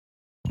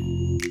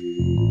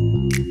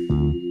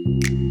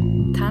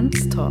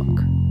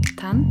Tanztalk.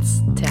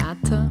 Tanz,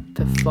 Theater,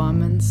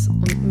 Performance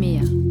und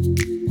mehr.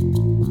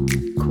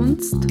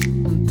 Kunst-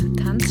 und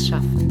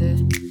Tanzschaffende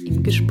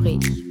im Gespräch.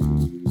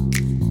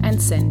 Ein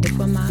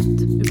Sendeformat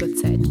über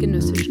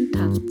zeitgenössischen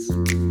Tanz.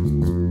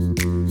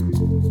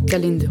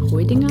 Galinde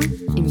Rödinger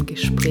im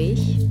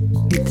Gespräch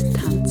mit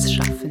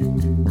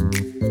Tanzschaffenden.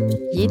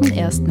 Jeden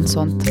ersten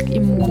Sonntag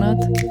im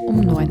Monat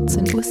um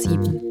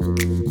 19.07 Uhr.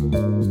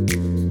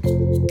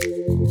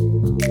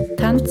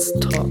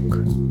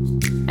 Tanztalk.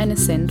 Eine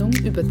Sendung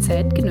über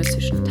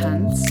zeitgenössischen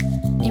Tanz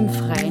im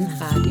freien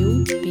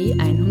Radio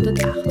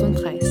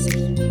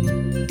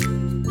B138.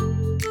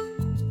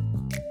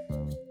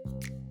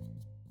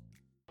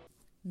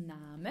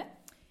 Name: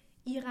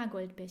 Ira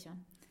Goldbecher.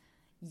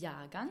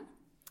 Jahrgang: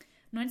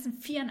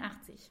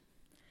 1984.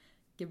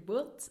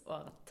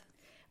 Geburtsort: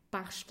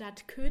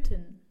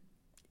 Bachstadt-Köthen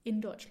in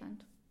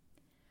Deutschland.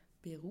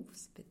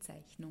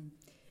 Berufsbezeichnung: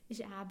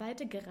 Ich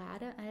arbeite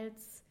gerade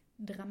als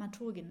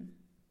Dramaturgin.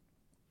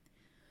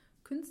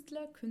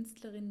 Künstler,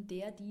 Künstlerin,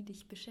 die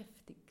dich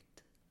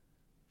beschäftigt.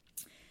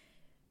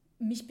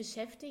 Mich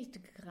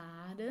beschäftigt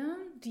gerade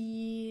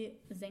die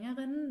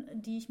Sängerin,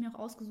 die ich mir auch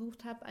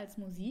ausgesucht habe als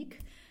Musik.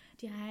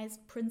 Die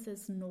heißt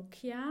Princess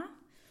Nokia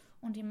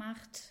und die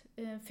macht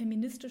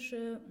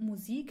feministische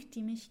Musik,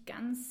 die mich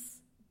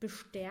ganz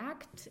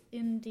bestärkt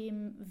in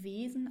dem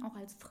Wesen, auch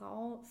als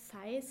Frau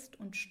feist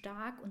und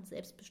stark und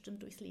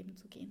selbstbestimmt durchs Leben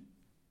zu gehen.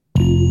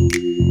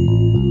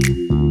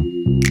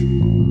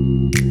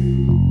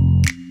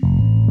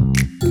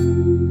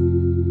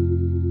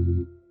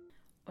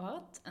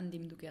 Ort, an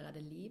dem du gerade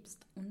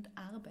lebst und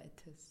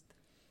arbeitest.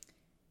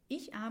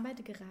 Ich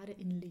arbeite gerade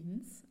in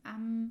Linz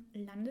am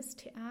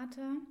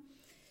Landestheater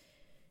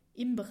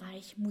im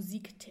Bereich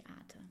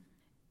Musiktheater.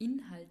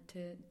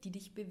 Inhalte, die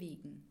dich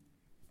bewegen.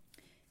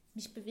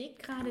 Mich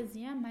bewegt gerade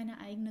sehr meine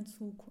eigene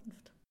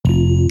Zukunft.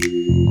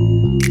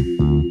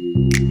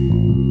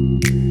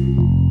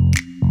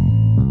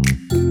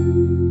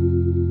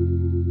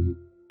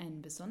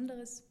 Ein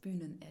besonderes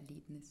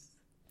Bühnenerlebnis.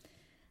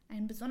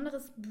 Ein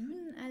besonderes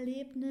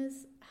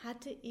Bühnenerlebnis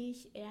hatte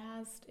ich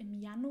erst im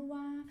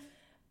Januar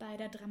bei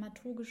der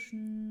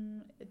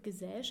Dramaturgischen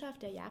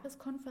Gesellschaft, der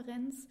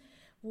Jahreskonferenz,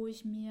 wo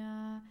ich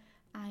mir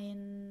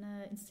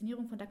eine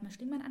Inszenierung von Dagmar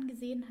Schlingmann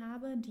angesehen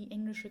habe, die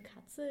englische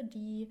Katze,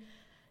 die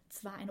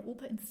zwar eine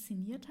Oper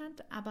inszeniert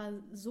hat, aber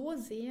so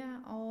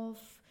sehr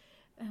auf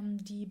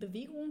die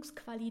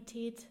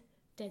Bewegungsqualität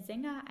der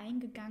Sänger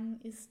eingegangen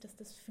ist, dass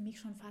das für mich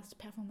schon fast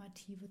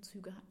performative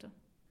Züge hatte.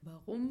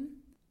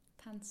 Warum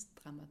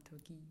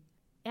Tanzdramaturgie?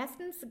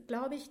 Erstens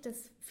glaube ich,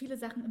 dass viele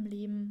Sachen im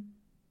Leben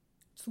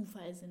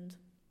Zufall sind.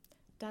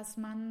 Dass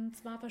man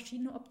zwar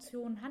verschiedene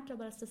Optionen hat,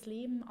 aber dass das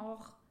Leben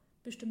auch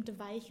bestimmte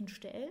Weichen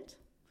stellt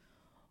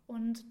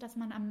und dass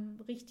man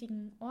am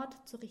richtigen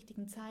Ort zur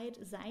richtigen Zeit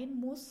sein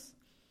muss,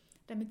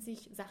 damit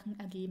sich Sachen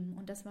ergeben.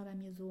 Und das war bei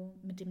mir so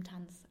mit dem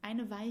Tanz.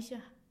 Eine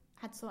Weiche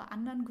hat zur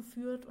anderen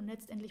geführt und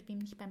letztendlich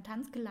bin ich beim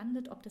Tanz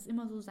gelandet. Ob das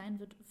immer so sein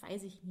wird,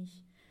 weiß ich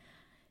nicht.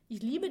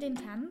 Ich liebe den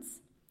Tanz,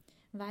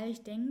 weil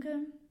ich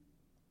denke,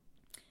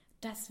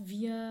 dass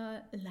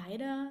wir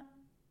leider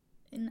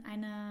in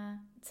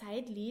einer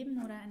Zeit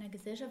leben oder einer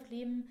Gesellschaft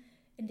leben,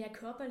 in der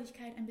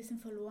Körperlichkeit ein bisschen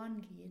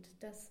verloren geht.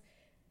 Dass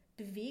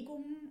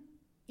Bewegungen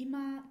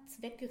immer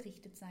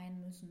zweckgerichtet sein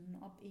müssen.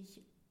 Ob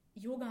ich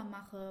Yoga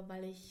mache,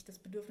 weil ich das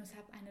Bedürfnis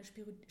habe, eine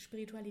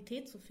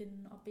Spiritualität zu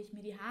finden. Ob ich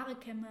mir die Haare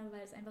kämme,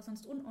 weil es einfach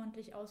sonst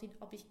unordentlich aussieht.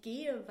 Ob ich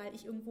gehe, weil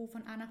ich irgendwo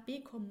von A nach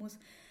B kommen muss.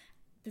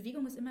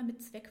 Bewegung ist immer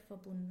mit Zweck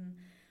verbunden.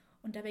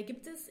 Und dabei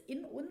gibt es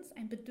in uns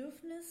ein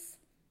Bedürfnis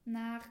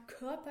nach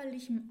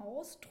körperlichem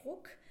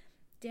Ausdruck,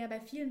 der bei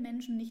vielen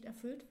Menschen nicht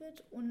erfüllt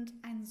wird. Und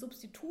ein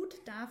Substitut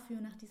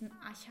dafür, nach diesem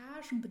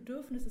archaischen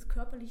Bedürfnis des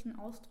körperlichen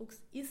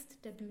Ausdrucks,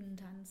 ist der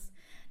Bühnentanz.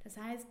 Das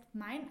heißt,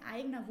 mein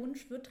eigener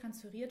Wunsch wird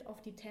transferiert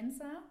auf die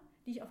Tänzer,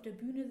 die ich auf der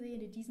Bühne sehe,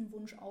 die diesen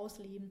Wunsch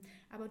ausleben.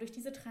 Aber durch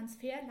diese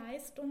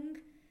Transferleistung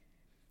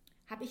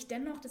habe ich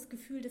dennoch das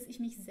Gefühl, dass ich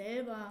mich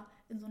selber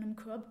in so einem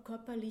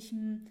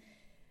körperlichen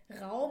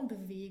Raum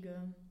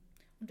bewege.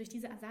 Und durch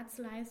diese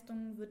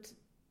Ersatzleistung wird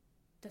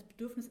das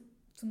Bedürfnis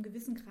zum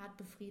gewissen Grad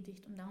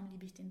befriedigt und darum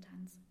liebe ich den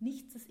Tanz.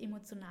 Nichts ist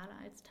emotionaler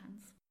als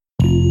Tanz.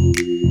 Oh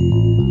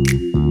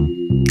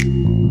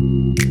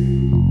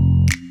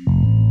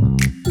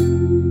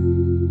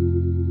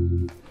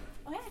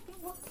yeah, I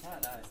can walk. Ah,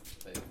 nice.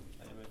 But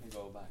we can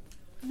go back.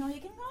 No, you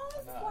can go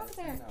walk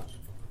there. No.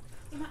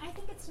 You know, I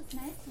think it's just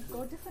nice to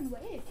go different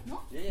ways,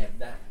 no? Yeah,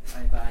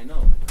 but I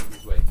know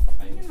this way.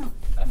 I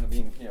have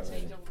been here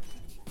already.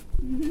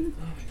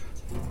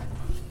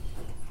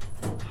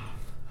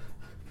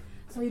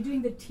 So you're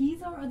doing the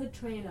teaser or the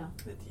trailer?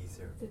 The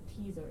teaser. The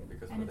teaser.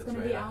 Because and for it's the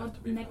going to be trailer, I have out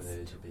to be next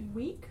from the HB.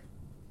 week?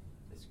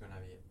 It's gonna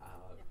be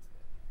out.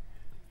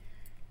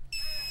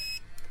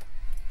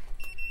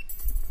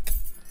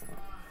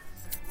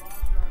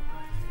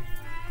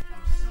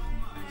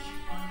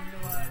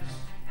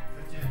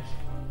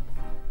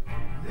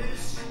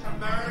 This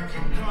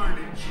American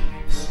carnage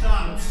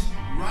stops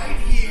right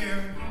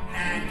here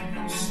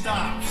and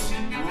stops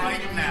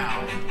right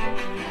now.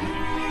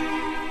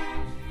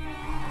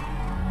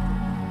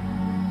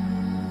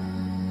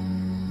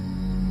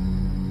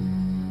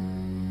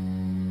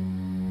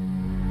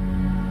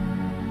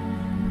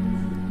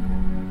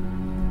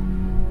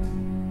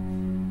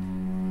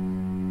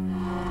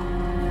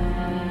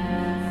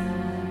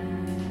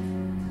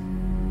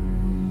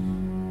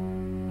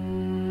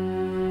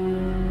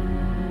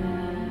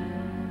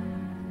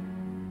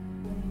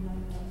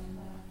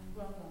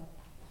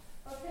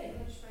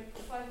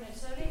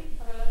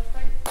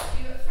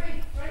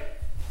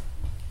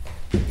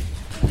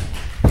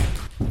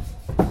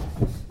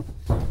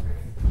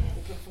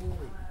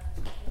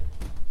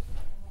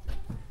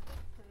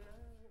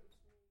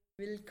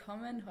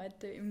 willkommen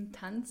heute im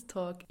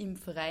Tanztalk im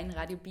freien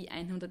Radio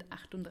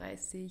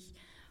B138.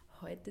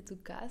 Heute zu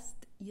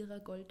Gast Ira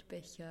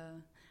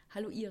Goldbecher.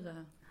 Hallo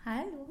Ira.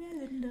 Hallo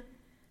Gerlinde.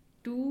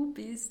 Du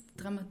bist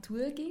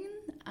Dramaturgin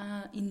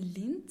in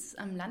Linz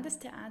am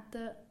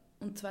Landestheater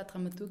und zwar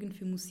Dramaturgin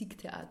für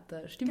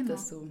Musiktheater. Stimmt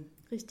das so?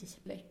 Richtig.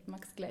 Vielleicht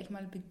magst du gleich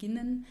mal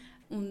beginnen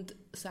und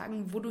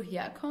sagen, wo du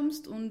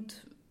herkommst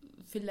und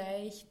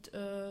vielleicht,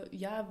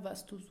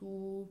 was du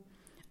so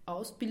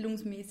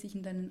ausbildungsmäßig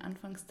in deinen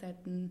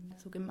Anfangszeiten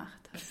so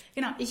gemacht hast.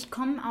 Genau, ich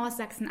komme aus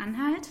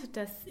Sachsen-Anhalt.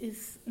 Das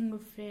ist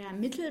ungefähr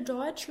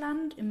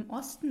Mitteldeutschland im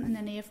Osten in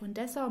der Nähe von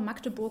Dessau,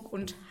 Magdeburg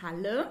und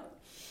Halle.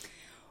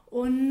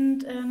 Und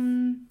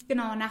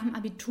nach dem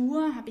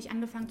Abitur habe ich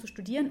angefangen zu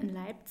studieren in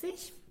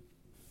Leipzig.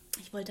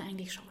 Ich wollte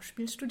eigentlich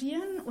Schauspiel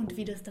studieren und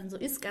wie das dann so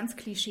ist, ganz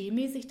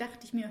klischeemäßig,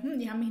 dachte ich mir,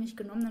 die haben mich nicht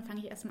genommen, dann fange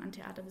ich erstmal an,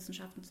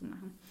 Theaterwissenschaften zu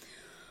machen.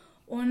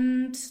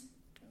 Und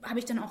habe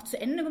ich dann auch zu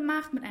Ende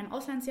gemacht mit einem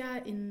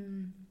Auslandsjahr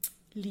in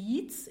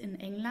Leeds in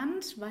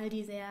England, weil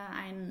die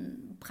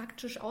einen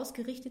praktisch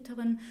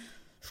ausgerichteteren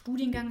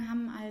Studiengang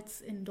haben als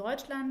in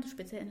Deutschland,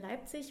 speziell in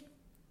Leipzig.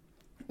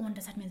 Und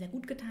das hat mir sehr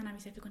gut getan, habe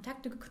ich sehr viele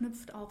Kontakte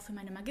geknüpft, auch für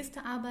meine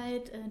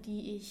Magisterarbeit,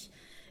 die ich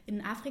in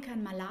Afrika,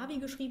 in Malawi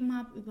geschrieben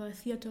habe, über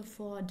Theatre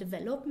for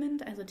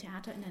Development, also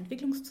Theater in der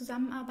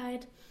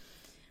Entwicklungszusammenarbeit.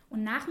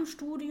 Und nach dem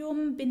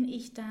Studium bin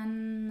ich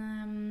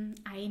dann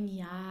ein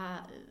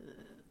Jahr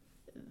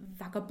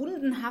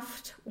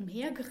vagabundenhaft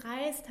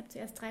umhergereist, habe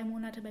zuerst 3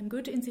 Monate beim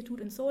Goethe-Institut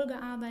in Seoul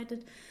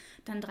gearbeitet,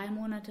 dann 3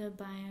 Monate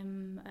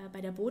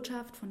bei der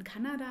Botschaft von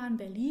Kanada in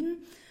Berlin.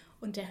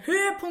 Und der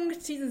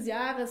Höhepunkt dieses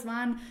Jahres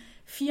waren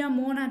 4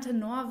 Monate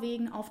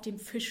Norwegen auf dem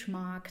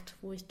Fischmarkt,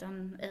 wo ich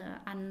dann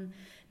an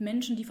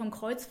Menschen, die vom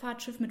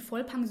Kreuzfahrtschiff mit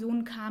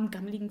Vollpension kamen,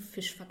 gammeligen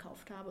Fisch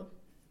verkauft habe.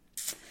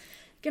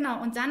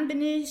 Genau, und dann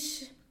bin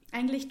ich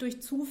eigentlich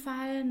durch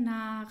Zufall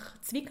nach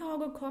Zwickau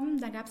gekommen.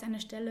 Da gab es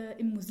eine Stelle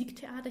im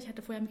Musiktheater. Ich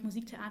hatte vorher mit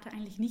Musiktheater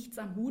eigentlich nichts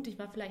am Hut. Ich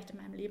war vielleicht in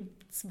meinem Leben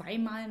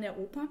 2-mal in der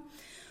Oper.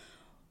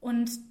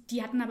 Und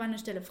die hatten aber eine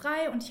Stelle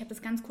frei und ich habe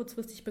das ganz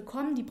kurzfristig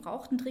bekommen. Die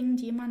brauchten dringend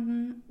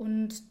jemanden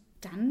und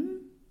dann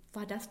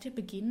war das der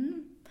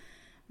Beginn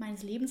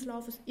meines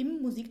Lebenslaufes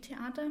im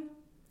Musiktheater.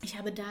 Ich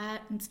habe da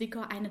in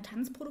Zwickau eine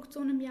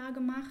Tanzproduktion im Jahr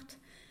gemacht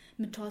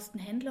mit Thorsten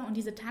Händler und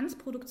diese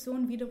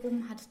Tanzproduktion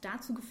wiederum hat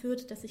dazu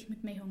geführt, dass ich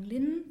mit Mei Hong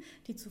Lin,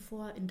 die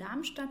zuvor in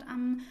Darmstadt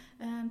am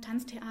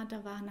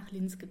Tanztheater war, nach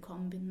Linz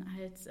gekommen bin,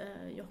 als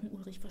Jochen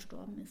Ulrich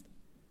verstorben ist.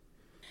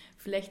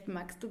 Vielleicht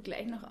magst du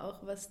gleich noch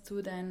auch was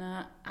zu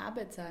deiner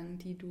Arbeit sagen,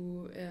 die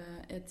du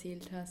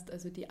erzählt hast,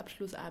 also die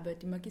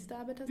Abschlussarbeit, die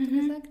Magisterarbeit hast du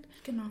gesagt.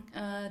 Genau.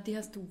 Die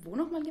hast du wo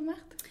nochmal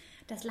gemacht?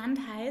 Das Land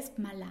heißt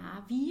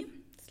Malawi,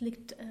 es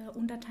liegt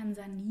unter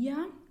Tansania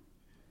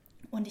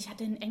und ich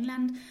hatte in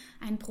England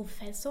einen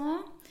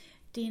Professor,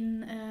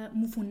 den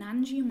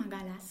Mufunanji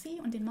Magalassi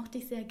und den mochte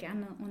ich sehr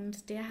gerne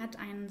und der hat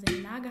ein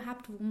Seminar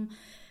gehabt,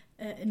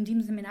 in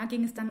dem Seminar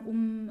ging es dann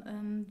um,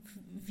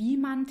 wie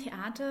man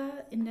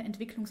Theater in der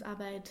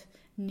Entwicklungsarbeit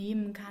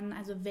nehmen kann.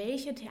 Also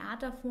welche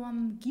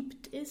Theaterformen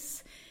gibt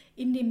es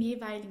in dem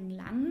jeweiligen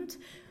Land,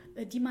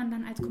 die man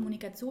dann als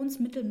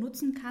Kommunikationsmittel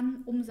nutzen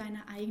kann, um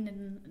seine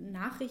eigenen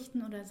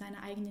Nachrichten oder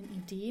seine eigenen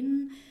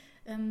Ideen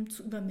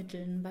zu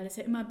übermitteln. Weil es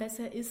ja immer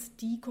besser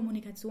ist, die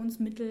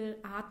Kommunikationsmittel,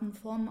 Arten,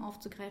 Formen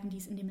aufzugreifen, die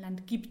es in dem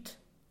Land gibt,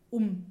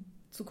 um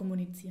zu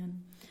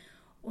kommunizieren.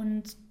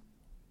 Und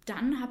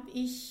dann habe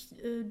ich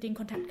den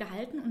Kontakt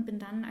gehalten und bin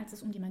dann, als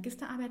es um die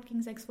Magisterarbeit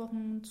ging, 6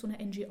 Wochen zu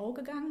einer NGO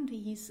gegangen, die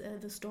hieß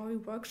The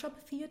Story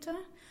Workshop Theater.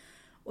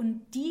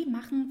 Und die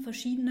machen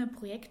verschiedene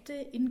Projekte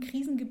in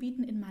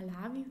Krisengebieten in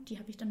Malawi, die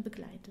habe ich dann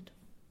begleitet.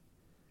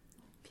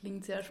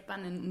 Klingt sehr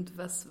spannend. Und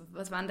was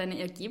waren deine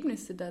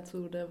Ergebnisse dazu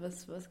oder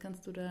was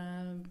kannst du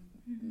da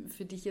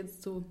für dich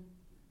jetzt so?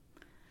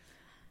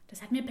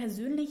 Das hat mir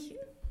persönlich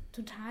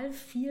total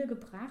viel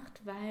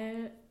gebracht,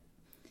 weil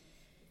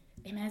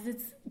ich meine,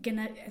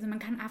 also man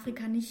kann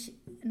Afrika nicht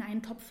in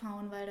einen Topf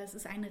hauen, weil das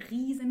ist ein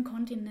riesen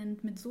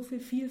Kontinent mit so viel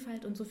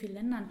Vielfalt und so vielen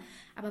Ländern.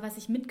 Aber was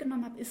ich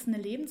mitgenommen habe, ist eine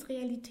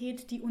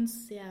Lebensrealität, die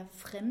uns sehr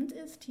fremd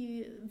ist,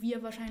 die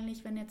wir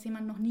wahrscheinlich, wenn jetzt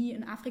jemand noch nie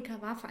in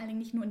Afrika war, vor allen Dingen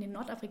nicht nur in den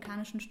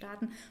nordafrikanischen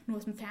Staaten, nur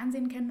aus dem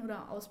Fernsehen kennen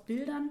oder aus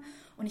Bildern.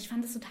 Und ich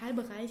fand es total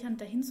bereichernd,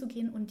 dahin zu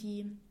gehen und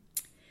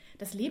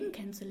das Leben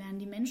kennenzulernen,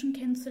 die Menschen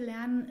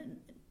kennenzulernen,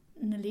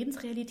 eine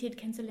Lebensrealität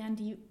kennenzulernen,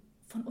 die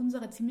von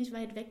unserer ziemlich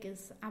weit weg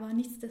ist, aber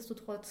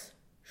nichtsdestotrotz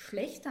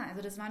schlechter.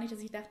 Also das war nicht,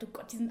 dass ich dachte, oh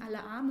Gott, die sind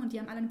alle arm und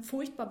die haben alle ein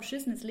furchtbar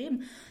beschissenes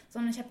Leben,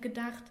 sondern ich habe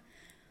gedacht,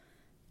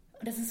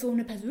 das ist so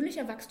ein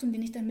persönlicher Wachstum,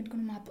 den ich dann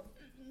mitgenommen habe.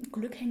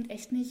 Glück hängt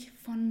echt nicht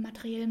von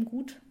materiellem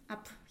Gut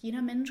ab.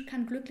 Jeder Mensch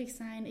kann glücklich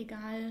sein,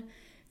 egal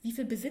wie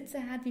viel Besitz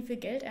er hat, wie viel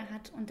Geld er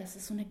hat. Und das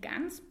ist so eine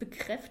ganz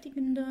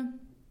bekräftigende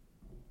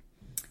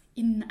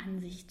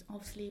Innenansicht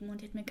aufs Leben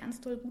und die hat mir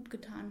ganz doll gut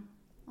getan.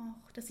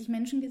 Auch, dass ich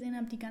Menschen gesehen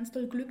habe, die ganz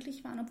doll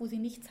glücklich waren, obwohl sie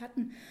nichts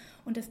hatten.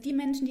 Und dass die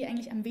Menschen, die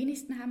eigentlich am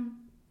wenigsten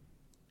haben,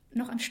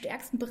 noch am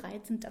stärksten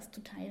bereit sind, das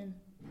zu teilen.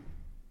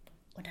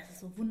 Und das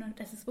ist so wunderbar,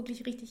 das ist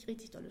wirklich richtig,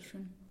 richtig doll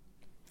schön.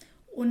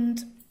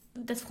 Und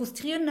Das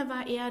Frustrierende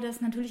war eher,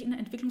 dass natürlich in der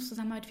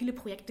Entwicklungszusammenarbeit viele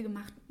Projekte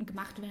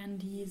gemacht werden,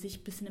 die sich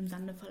ein bisschen im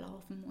Sande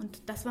verlaufen.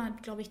 Und das war,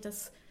 glaube ich,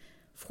 das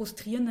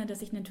Frustrierende,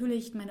 dass ich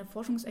natürlich meine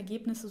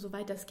Forschungsergebnisse,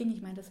 soweit das ging,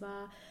 ich meine, das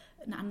war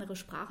eine andere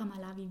Sprache,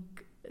 Malawi,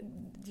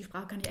 die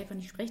Sprache kann ich einfach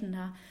nicht sprechen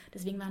da.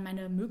 Deswegen waren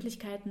meine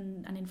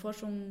Möglichkeiten, an den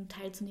Forschungen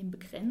teilzunehmen,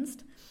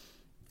 begrenzt.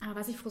 Aber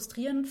was ich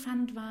frustrierend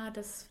fand, war,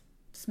 dass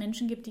es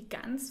Menschen gibt, die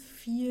ganz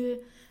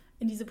viel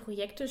in diese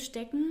Projekte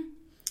stecken.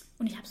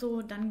 Und ich habe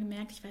so dann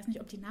gemerkt, ich weiß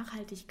nicht, ob die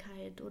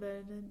Nachhaltigkeit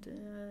oder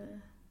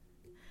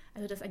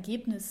also das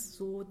Ergebnis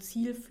so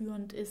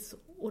zielführend ist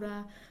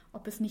oder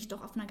ob es nicht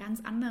doch auf einer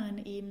ganz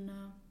anderen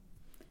Ebene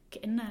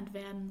geändert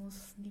werden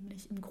muss,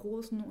 nämlich im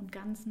Großen und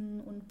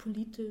Ganzen und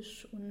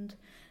politisch und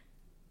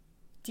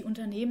die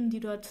Unternehmen, die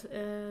dort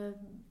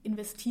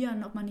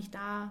investieren, ob man nicht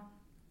da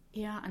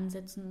eher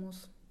ansetzen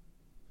muss.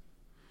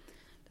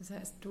 Das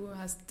heißt, du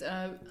hast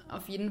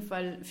auf jeden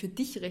Fall für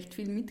dich recht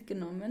viel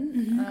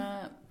mitgenommen.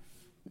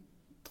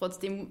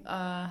 Trotzdem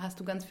hast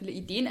du ganz viele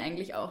Ideen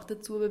eigentlich auch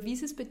dazu. Aber wie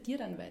ist es bei dir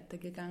dann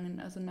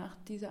weitergegangen? Also nach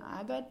dieser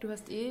Arbeit, du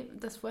hast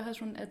das vorher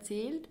schon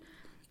erzählt,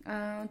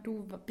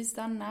 du bist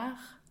dann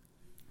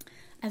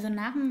Also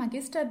nach dem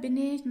Magister bin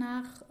ich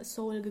nach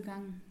Seoul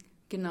gegangen.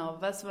 Genau,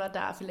 was war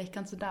da? Vielleicht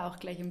kannst du da auch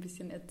gleich ein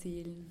bisschen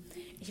erzählen.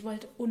 Ich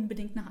wollte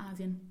unbedingt nach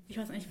Asien. Ich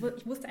weiß nicht,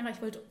 ich wusste einfach,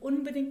 ich wollte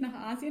unbedingt nach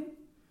Asien.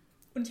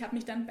 Und ich habe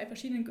mich dann bei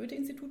verschiedenen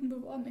Goethe-Instituten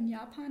beworben, in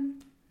Japan,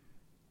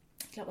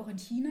 ich glaube auch in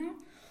China.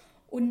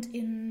 Und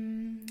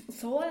in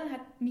Seoul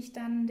hat mich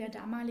dann der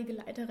damalige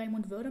Leiter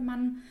Raimund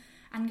Würdemann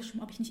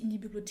angeschrieben, ob ich nicht in die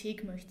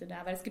Bibliothek möchte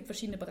da. Weil es gibt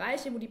verschiedene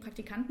Bereiche, wo die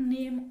Praktikanten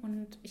nehmen.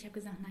 Und ich habe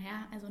gesagt,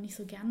 naja, also nicht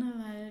so gerne,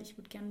 weil ich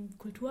würde gerne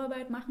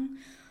Kulturarbeit machen.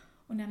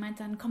 Und er meint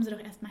dann, kommen Sie doch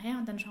erst mal her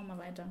und dann schauen wir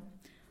weiter.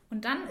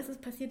 Und dann ist es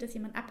passiert, dass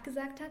jemand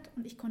abgesagt hat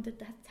und ich konnte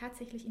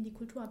tatsächlich in die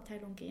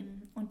Kulturabteilung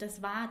gehen. Und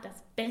das war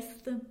das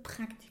beste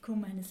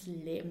Praktikum meines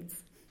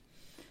Lebens.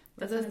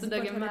 Was hast du da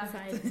gemacht?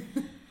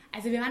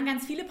 Also wir waren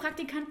ganz viele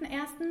Praktikanten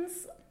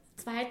erstens.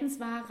 Zweitens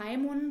war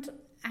Raimund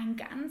ein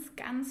ganz,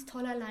 ganz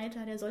toller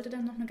Leiter. Der sollte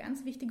dann noch eine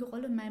ganz wichtige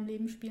Rolle in meinem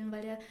Leben spielen,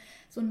 weil der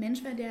so ein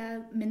Mensch war,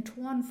 der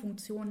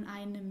Mentorenfunktionen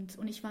einnimmt.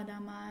 Und ich war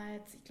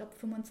damals, ich glaube,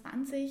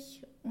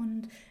 25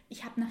 und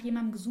ich habe nach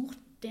jemandem gesucht,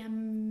 der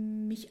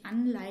mich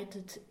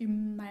anleitet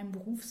in meinem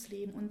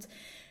Berufsleben. Und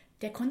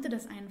der konnte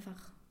das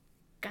einfach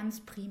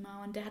ganz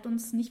prima. Und der hat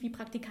uns nicht wie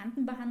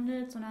Praktikanten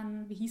behandelt,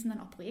 sondern wir hießen dann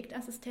auch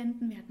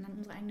Projektassistenten. Wir hatten dann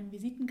unsere eigenen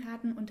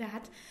Visitenkarten und der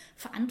hat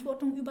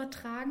Verantwortung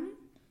übertragen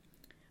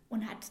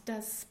und hat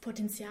das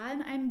Potenzial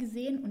in einem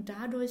gesehen und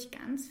dadurch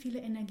ganz viele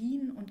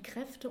Energien und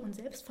Kräfte und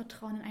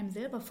Selbstvertrauen in einem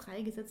selber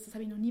freigesetzt. Das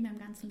habe ich noch nie in meinem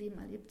ganzen Leben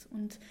erlebt.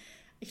 Und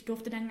ich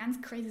durfte dann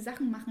ganz crazy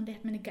Sachen machen. Der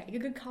hat mir eine Geige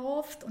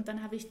gekauft und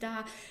dann habe ich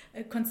da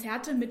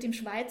Konzerte mit dem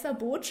Schweizer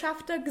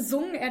Botschafter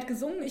gesungen. Er hat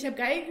gesungen, ich habe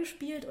Geige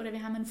gespielt oder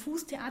wir haben ein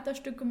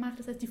Fußtheaterstück gemacht.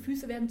 Das heißt, die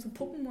Füße werden zu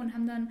Puppen und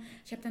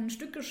ich habe dann ein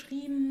Stück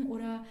geschrieben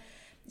oder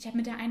ich habe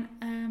mit der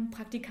einen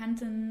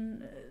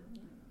Praktikantin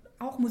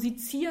auch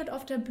musiziert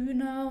auf der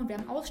Bühne und wir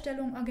haben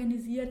Ausstellungen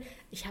organisiert.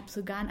 Ich habe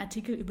sogar einen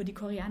Artikel über die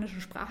koreanische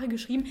Sprache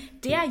geschrieben,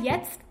 der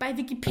jetzt bei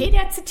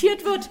Wikipedia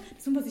zitiert wird.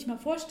 Das muss man sich mal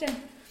vorstellen.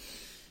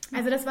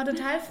 Also das war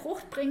total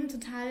fruchtbringend,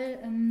 total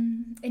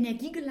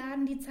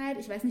energiegeladen die Zeit.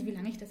 Ich weiß nicht, wie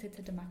lange ich das jetzt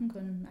hätte machen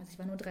können. Also ich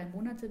war nur 3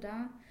 Monate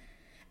da.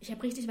 Ich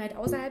habe richtig weit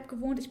außerhalb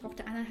gewohnt. Ich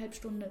brauchte 1,5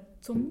 Stunden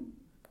zum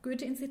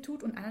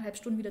Goethe-Institut und 1,5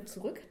 Stunden wieder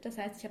zurück. Das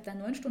heißt, ich habe da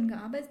 9 Stunden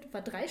gearbeitet,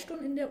 war 3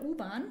 Stunden in der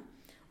U-Bahn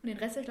und den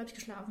Rest habe ich, glaube ich,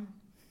 geschlafen.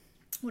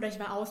 Oder ich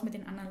war aus mit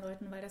den anderen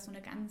Leuten, weil das so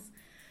eine ganz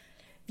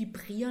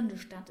vibrierende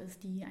Stadt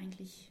ist, die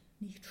eigentlich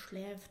nicht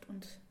schläft.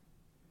 Und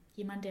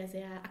jemand, der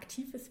sehr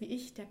aktiv ist wie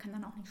ich, der kann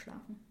dann auch nicht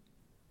schlafen.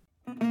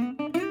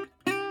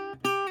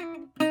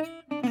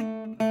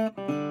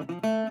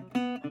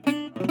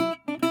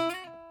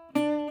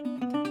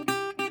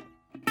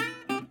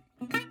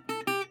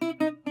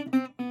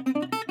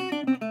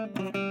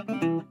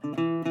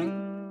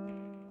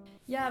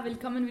 Ja,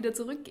 willkommen wieder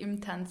zurück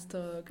im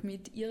Tanztalk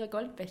mit Ira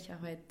Goldbecher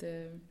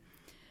heute.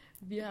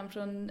 Wir haben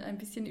schon ein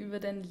bisschen über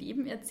dein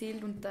Leben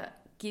erzählt und da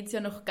geht es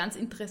ja noch ganz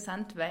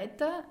interessant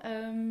weiter.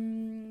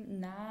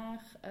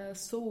 Nach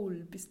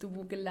Seoul bist du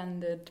wo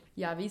gelandet?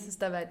 Ja, wie ist es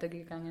da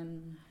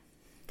weitergegangen?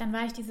 Dann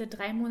war ich diese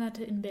 3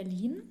 Monate in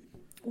Berlin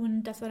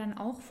und das war dann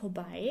auch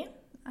vorbei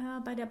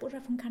bei der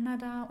Botschaft von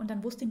Kanada und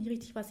dann wusste ich nicht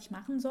richtig, was ich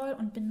machen soll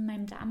und bin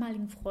meinem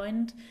damaligen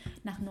Freund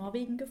nach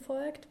Norwegen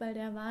gefolgt, weil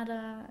der war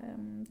da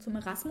zum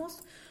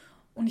Erasmus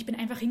und ich bin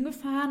einfach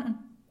hingefahren und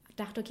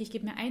dachte, okay, ich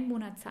gebe mir 1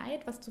 Monat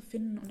Zeit, was zu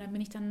finden und dann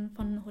bin ich dann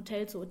von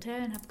Hotel zu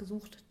Hotel und habe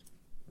gesucht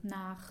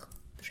nach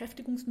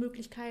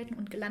Beschäftigungsmöglichkeiten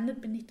und gelandet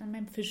bin ich dann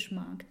beim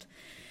Fischmarkt,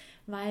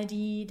 weil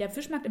der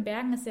Fischmarkt in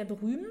Bergen ist sehr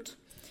berühmt.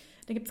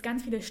 Da gibt es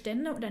ganz viele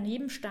Stände und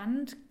daneben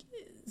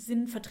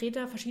sind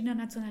Vertreter verschiedener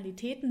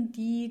Nationalitäten,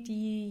 die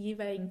die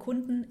jeweiligen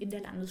Kunden in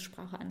der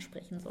Landessprache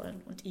ansprechen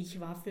sollen. Und ich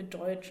war für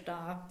Deutsch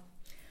da.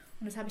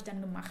 Und das habe ich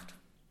dann gemacht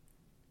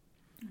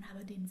und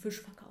habe den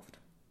Fisch verkauft.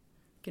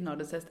 Genau,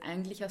 das heißt,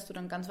 eigentlich hast du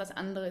dann ganz was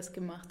anderes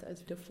gemacht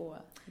als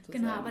davor.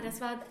 Sozusagen. Genau, aber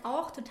das war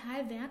auch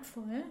total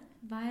wertvoll,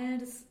 weil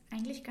das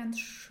eigentlich ganz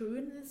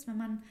schön ist, wenn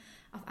man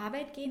auf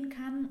Arbeit gehen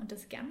kann und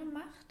das gerne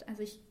macht.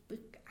 Also ich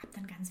habe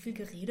dann ganz viel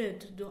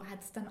geredet. Du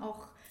hattest dann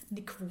auch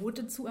eine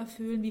Quote zu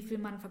erfüllen, wie viel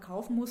man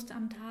verkaufen musste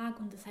am Tag.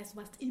 Und das heißt, du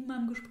warst immer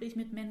im Gespräch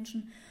mit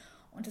Menschen.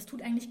 Und das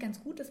tut eigentlich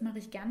ganz gut, das mache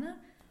ich gerne.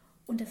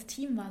 Und das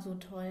Team war so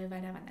toll,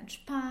 weil da waren dann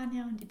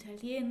Spanier und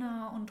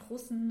Italiener und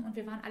Russen und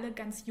wir waren alle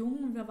ganz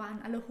jung und wir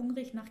waren alle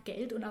hungrig nach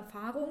Geld und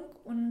Erfahrung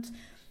und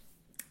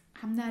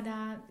haben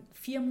da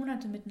 4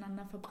 Monate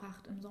miteinander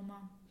verbracht im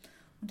Sommer.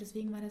 Und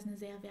deswegen war das eine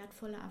sehr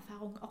wertvolle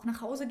Erfahrung, auch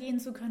nach Hause gehen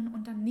zu können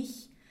und dann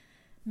nicht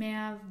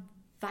mehr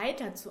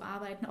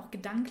weiterzuarbeiten, auch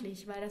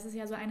gedanklich, weil das ist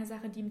ja so eine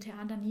Sache, die im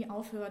Theater nie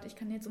aufhört. Ich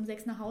kann jetzt um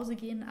 6 nach Hause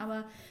gehen,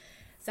 aber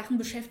Sachen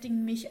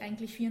beschäftigen mich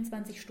eigentlich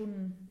 24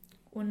 Stunden.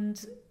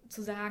 Und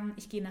zu sagen,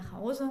 ich gehe nach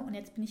Hause und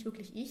jetzt bin ich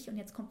wirklich ich und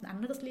jetzt kommt ein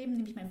anderes Leben,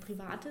 nämlich mein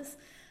privates,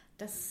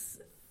 das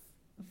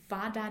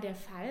war da der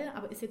Fall,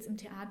 aber ist jetzt im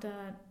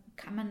Theater,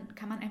 kann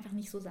man einfach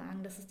nicht so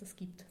sagen, dass es das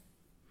gibt.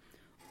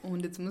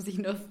 Und jetzt muss ich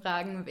noch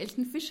fragen,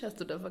 welchen Fisch hast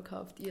du da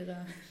verkauft,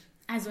 Ira?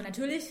 Also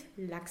natürlich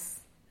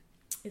Lachs.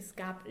 Es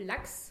gab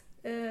Lachs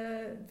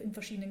in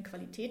verschiedenen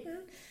Qualitäten,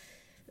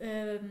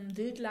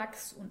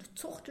 Wildlachs und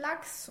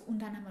Zuchtlachs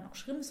und dann haben wir noch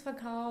Shrimps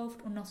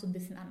verkauft und noch so ein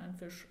bisschen anderen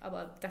Fisch.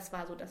 Aber das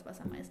war so das,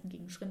 was am meisten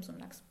ging, Shrimps und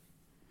Lachs.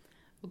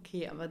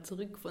 Okay, aber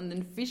zurück von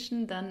den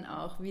Fischen dann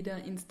auch wieder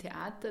ins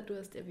Theater. Du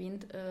hast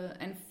erwähnt,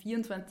 ein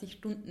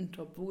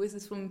 24-Stunden-Job. Wo ist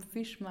es vom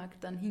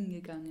Fischmarkt dann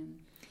hingegangen?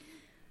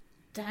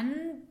 Dann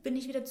bin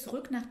ich wieder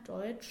zurück nach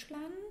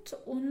Deutschland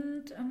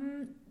und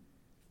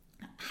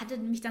hatte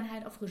mich dann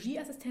halt auf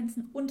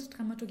Regieassistenzen und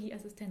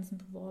Dramaturgieassistenzen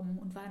beworben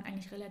und war dann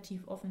eigentlich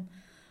relativ offen.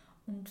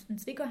 Und in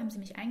Zwickau haben sie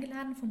mich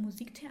eingeladen vom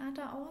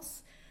Musiktheater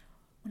aus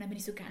und dann bin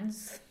ich so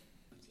ganz,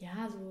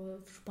 so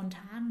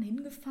spontan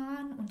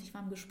hingefahren und ich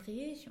war im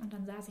Gespräch und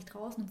dann saß ich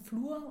draußen im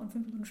Flur und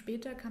 5 Minuten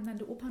später kam dann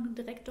der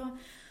Operndirektor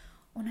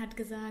und hat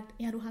gesagt,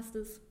 ja, du hast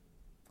es.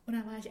 Und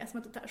dann war ich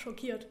erstmal total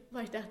schockiert,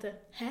 weil ich dachte,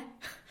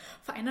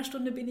 vor einer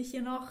Stunde bin ich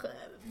hier noch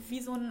wie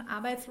so ein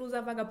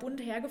arbeitsloser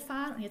Vagabund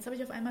hergefahren und jetzt habe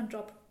ich auf einmal einen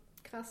Job.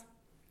 Krass.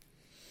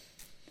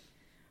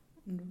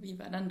 Und wie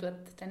war dann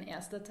dort dein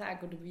erster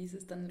Tag oder wie ist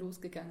es dann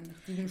losgegangen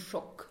nach diesem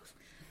Schock?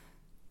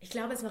 Ich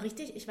glaube, es war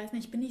richtig. Ich weiß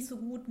nicht, ich bin nicht so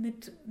gut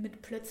mit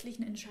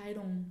plötzlichen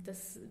Entscheidungen.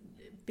 Das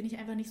bin ich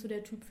einfach nicht so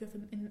der Typ für.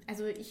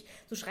 Also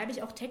so schreibe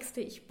ich auch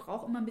Texte. Ich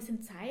brauche immer ein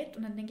bisschen Zeit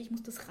und dann denke ich,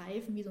 muss das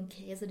reifen wie so ein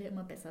Käse, der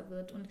immer besser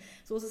wird. Und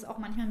so ist es auch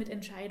manchmal mit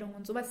Entscheidungen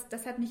und sowas.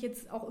 Das hat mich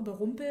jetzt auch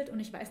überrumpelt und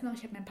ich weiß noch,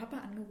 ich habe meinen Papa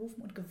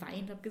angerufen und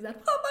geweint, habe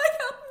gesagt, Papa, ich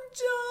habe einen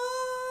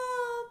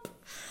Job.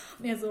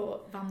 Und er so,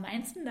 warum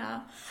meinst du denn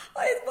da? Oh,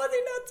 jetzt muss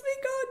ich nach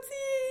Zwickau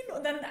ziehen.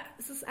 Und dann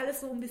ist es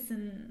alles so ein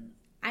bisschen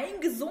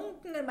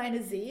eingesunken in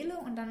meine Seele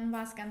und dann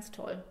war es ganz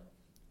toll.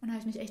 Und da habe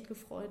ich mich echt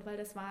gefreut, weil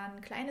das war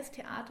ein kleines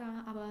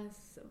Theater, aber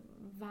es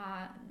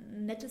war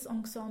ein nettes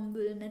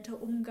Ensemble,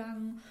 netter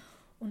Umgang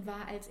und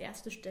war als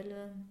erste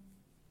Stelle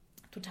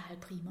total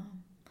prima.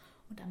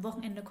 Und am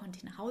Wochenende konnte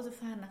ich nach Hause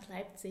fahren, nach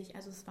Leipzig.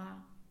 Also es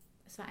war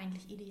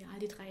eigentlich ideal,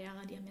 die 3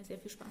 Jahre, die haben mir sehr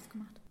viel Spaß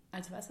gemacht.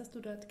 Also was hast du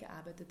dort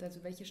gearbeitet?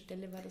 Also welche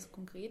Stelle war das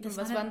konkret? Und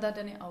was waren da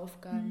deine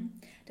Aufgaben?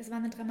 Das war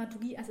eine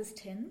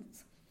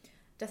Dramaturgieassistenz.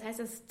 Das heißt,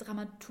 das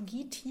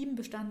Dramaturgie-Team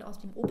bestand aus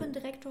dem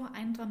Operndirektor,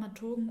 einem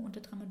Dramaturgen und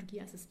der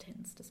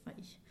Dramaturgieassistenz. Das war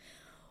ich.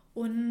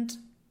 Und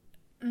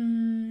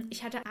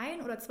ich hatte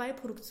 1 oder 2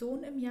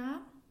 Produktionen im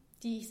Jahr,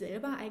 die ich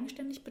selber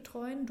eigenständig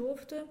betreuen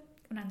durfte.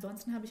 Und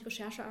ansonsten habe ich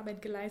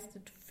Recherchearbeit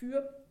geleistet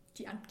für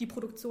die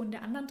Produktion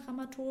der anderen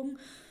Dramaturgen,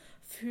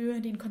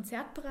 für den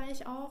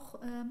Konzertbereich auch.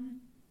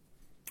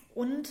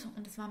 Und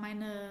das war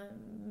meine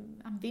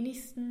am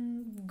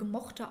wenigsten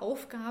gemochte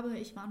Aufgabe,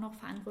 ich war noch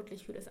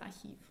verantwortlich für das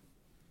Archiv.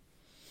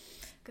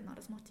 Genau,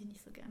 das mochte ich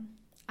nicht so gern.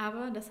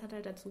 Aber das hat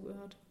halt dazu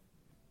gehört.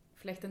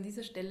 Vielleicht an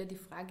dieser Stelle die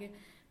Frage,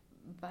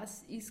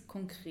 was ist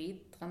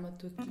konkret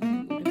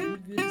Dramaturgie oder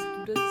wie würdest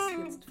du das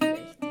jetzt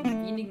vielleicht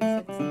in wenigen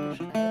Sätzen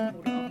beschreiben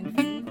oder auch in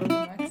vielen, wenn du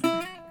magst?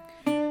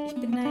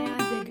 Ich bin da ja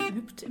sehr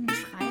geübt im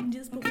Beschreiben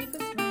dieses Berufes,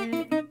 weil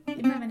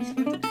immer, wenn ich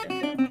Leute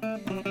treffe,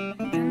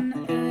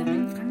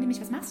 dann fragen die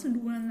mich, was machst du?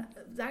 Und dann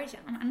sage ich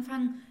am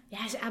Anfang, ja,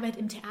 ich arbeite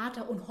im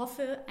Theater und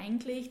hoffe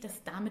eigentlich,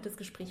 dass damit das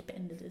Gespräch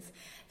beendet ist.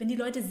 Wenn die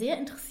Leute sehr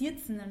interessiert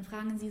sind, dann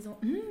fragen sie so,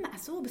 ach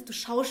so, bist du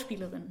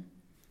Schauspielerin?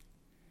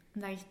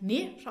 Dann sage ich,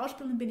 nee,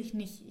 Schauspielerin bin ich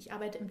nicht. Ich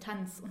arbeite im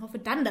Tanz und hoffe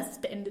dann, dass es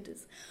beendet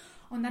ist.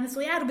 Und dann ist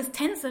so, ja, du bist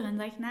Tänzerin.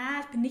 Sage ich,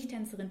 na, ich bin nicht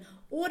Tänzerin.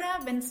 Oder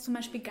wenn es zum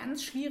Beispiel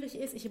ganz schwierig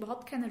ist, ich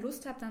überhaupt keine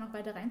Lust habe, da noch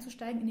weiter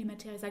reinzusteigen in die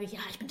Materie, sage ich,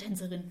 ja, ich bin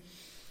Tänzerin.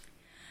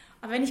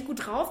 Aber wenn ich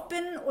gut drauf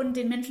bin und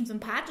den Menschen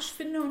sympathisch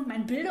finde und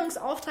meinen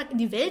Bildungsauftrag in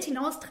die Welt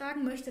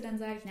hinaustragen möchte, dann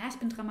sage ich, na, ich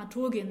bin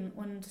Dramaturgin.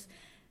 Und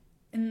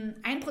in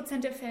 1%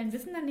 der Fällen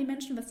wissen dann die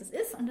Menschen, was das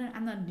ist und in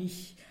anderen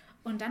nicht.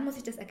 Und dann muss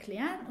ich das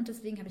erklären und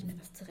deswegen habe ich mir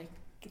was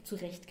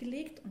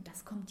zurechtgelegt und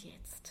das kommt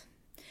jetzt.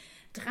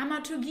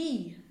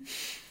 Dramaturgie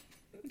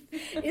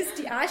ist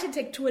die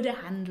Architektur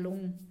der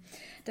Handlung.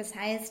 Das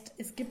heißt,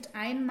 es gibt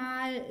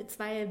einmal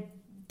 2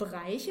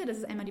 Bereiche. Das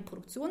ist einmal die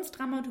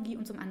Produktionsdramaturgie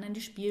und zum anderen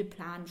die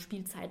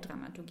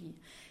Spielzeitdramaturgie.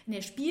 In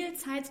der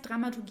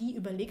Spielzeitdramaturgie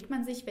überlegt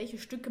man sich, welche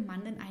Stücke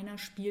man in einer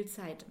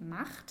Spielzeit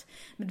macht,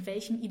 mit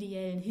welchem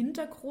ideellen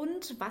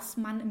Hintergrund, was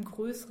man im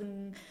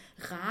größeren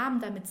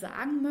Rahmen damit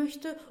sagen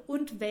möchte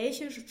und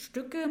welche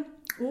Stücke,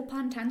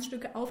 Opern,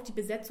 Tanzstücke auf die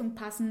Besetzung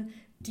passen,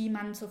 die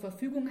man zur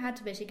Verfügung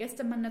hat, welche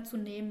Gäste man dazu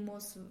nehmen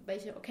muss,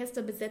 welche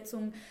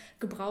Orchesterbesetzung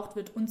gebraucht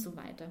wird und so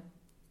weiter.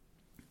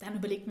 Dann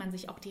überlegt man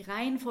sich auch die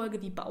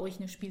Reihenfolge, wie baue ich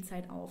eine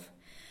Spielzeit auf.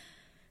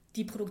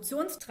 Die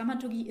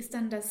Produktionsdramaturgie ist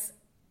dann das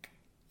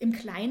im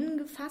Kleinen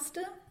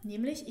gefasste,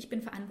 nämlich ich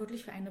bin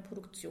verantwortlich für eine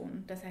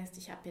Produktion. Das heißt,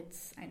 ich habe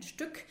jetzt ein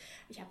Stück,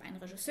 ich habe einen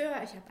Regisseur,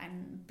 ich habe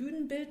einen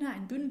Bühnenbildner,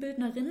 eine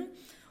Bühnenbildnerin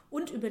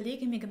und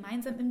überlege mir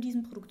gemeinsam in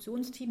diesem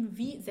Produktionsteam,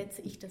 wie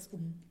setze ich das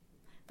um?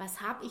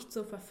 Was habe ich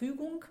zur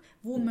Verfügung?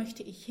 Wo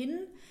möchte ich hin?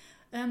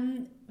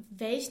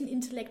 Welchen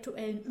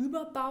intellektuellen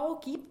Überbau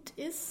gibt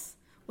es?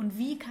 Und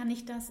wie kann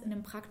ich das in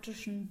einem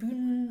praktischen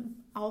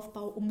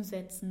Bühnenaufbau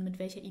umsetzen? Mit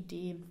welcher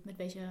Idee, mit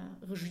welcher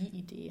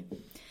Regieidee?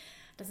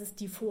 Das ist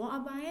die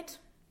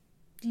Vorarbeit,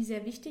 die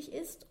sehr wichtig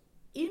ist.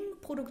 Im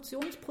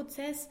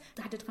Produktionsprozess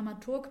hat der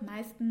Dramaturg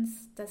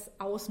meistens das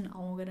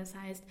Außenauge. Das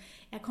heißt,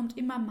 er kommt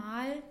immer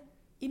mal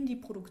in die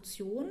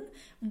Produktion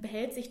und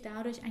behält sich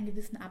dadurch einen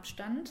gewissen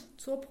Abstand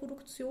zur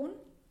Produktion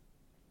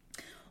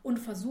und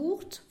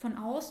versucht von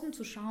außen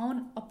zu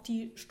schauen, ob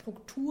die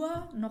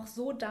Struktur noch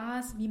so da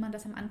ist, wie man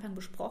das am Anfang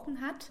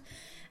besprochen hat,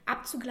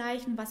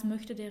 abzugleichen, was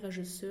möchte der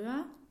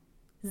Regisseur,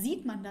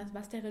 sieht man das,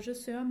 was der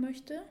Regisseur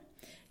möchte,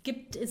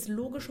 gibt es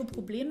logische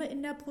Probleme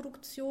in der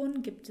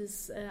Produktion, gibt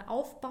es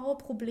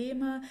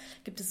Aufbauprobleme,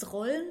 gibt es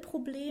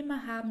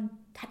Rollenprobleme,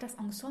 hat das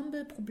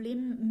Ensemble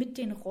Probleme mit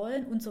den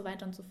Rollen und so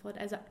weiter und so fort.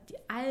 Also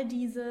all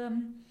diese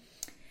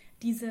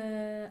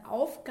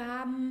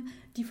Aufgaben,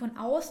 die von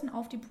außen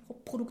auf die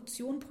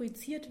Produktion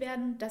projiziert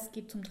werden, das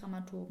geht zum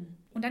Dramaturgen.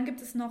 Und dann gibt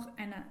es noch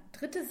eine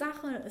dritte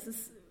Sache, es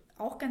ist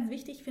auch ganz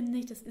wichtig, finde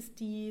ich, das ist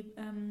die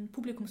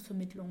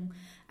Publikumsvermittlung.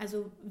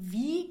 Also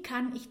wie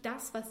kann ich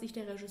das, was sich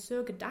der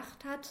Regisseur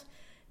gedacht hat,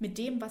 mit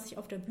dem, was ich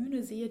auf der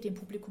Bühne sehe, dem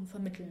Publikum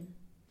vermitteln?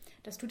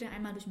 Das tut er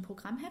einmal durch ein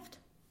Programmheft,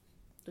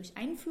 durch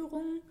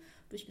Einführungen,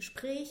 durch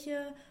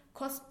Gespräche,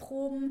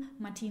 Kostproben,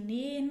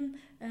 Matineen,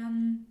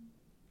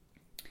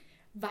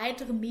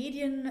 weitere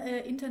Medien,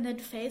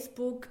 Internet,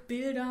 Facebook,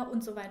 Bilder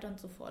und so weiter und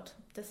so fort.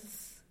 Das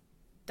ist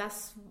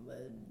das,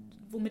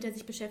 womit er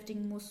sich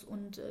beschäftigen muss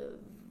und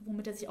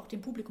womit er sich auch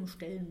dem Publikum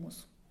stellen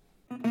muss.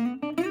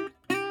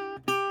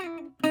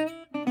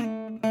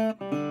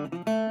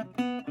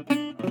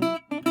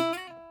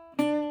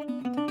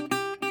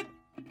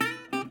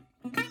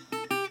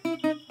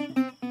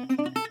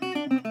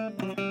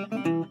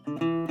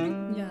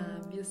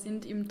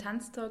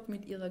 Tanztalk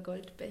mit Ira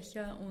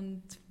Goldbecher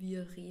und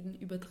wir reden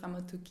über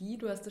Dramaturgie.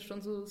 Du hast das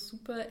schon so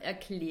super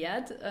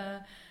erklärt,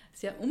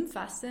 sehr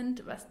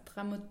umfassend, was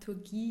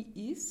Dramaturgie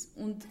ist.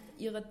 Und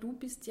Ira, du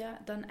bist ja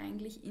dann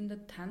eigentlich in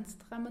der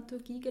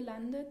Tanzdramaturgie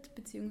gelandet,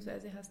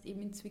 beziehungsweise hast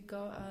eben in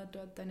Zwickau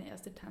dort deine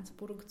erste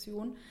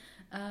Tanzproduktion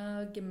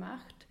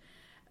gemacht.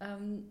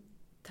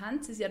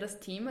 Tanz ist ja das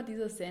Thema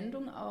dieser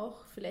Sendung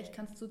auch. Vielleicht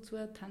kannst du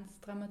zur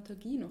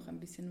Tanzdramaturgie noch ein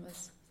bisschen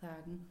was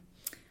sagen.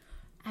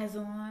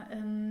 Also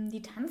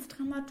die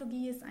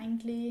Tanzdramaturgie ist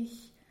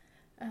eigentlich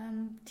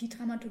die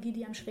Dramaturgie,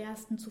 die am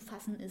schwersten zu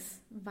fassen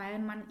ist, weil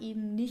man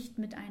eben nicht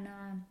mit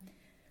einer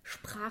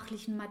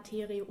sprachlichen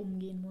Materie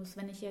umgehen muss.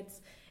 Wenn ich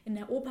jetzt in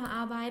der Oper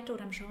arbeite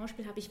oder im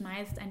Schauspiel, habe ich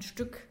meist ein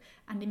Stück,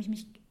 an dem ich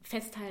mich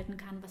festhalten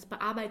kann, was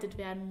bearbeitet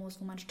werden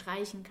muss, wo man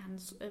streichen kann,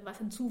 was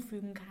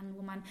hinzufügen kann,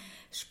 wo man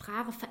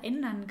Sprache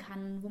verändern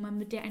kann, wo man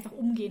mit der einfach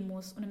umgehen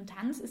muss. Und im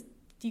Tanz ist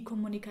die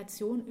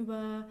Kommunikation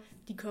über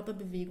die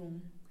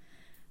Körperbewegung.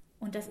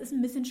 Und das ist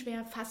ein bisschen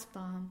schwer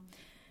fassbar.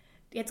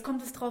 Jetzt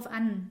kommt es drauf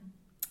an.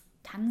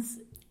 Tanz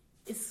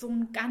ist so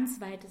ein ganz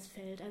weites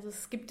Feld. Also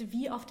es gibt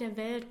wie auf der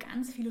Welt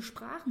ganz viele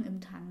Sprachen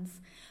im Tanz.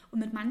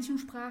 Und mit manchen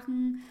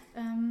Sprachen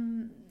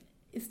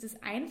ist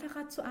es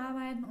einfacher zu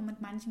arbeiten und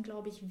mit manchen,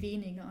 glaube ich,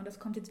 weniger. Und das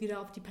kommt jetzt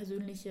wieder auf die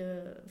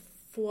persönliche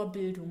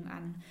Vorbildung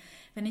an.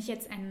 Wenn ich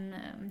jetzt ein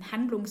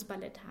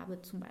Handlungsballett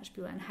habe zum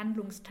Beispiel oder ein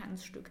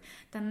Handlungstanzstück,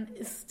 dann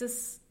ist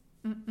es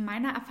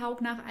meiner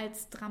Erfahrung nach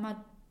als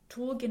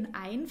Dramaturgin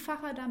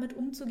einfacher damit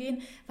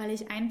umzugehen, weil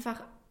ich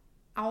einfach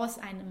aus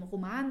einem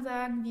Roman,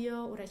 sagen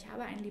wir, oder ich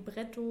habe ein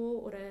Libretto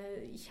oder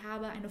ich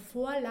habe eine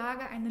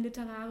Vorlage, eine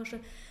literarische,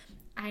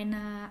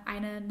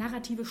 eine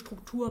narrative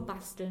Struktur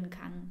basteln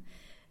kann,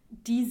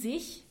 die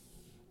sich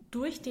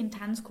durch den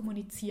Tanz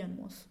kommunizieren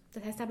muss.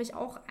 Das heißt, da habe ich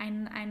auch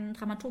einen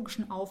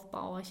dramaturgischen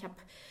Aufbau.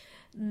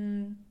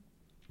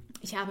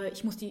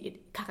 Ich muss die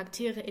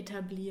Charaktere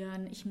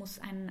etablieren, ich muss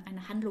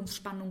eine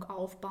Handlungsspannung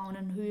aufbauen,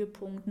 einen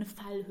Höhepunkt, eine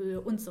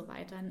Fallhöhe und so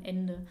weiter, ein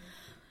Ende.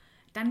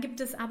 Dann gibt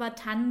es aber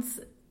Tanz,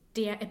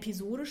 der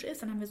episodisch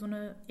ist. Dann haben wir so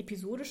eine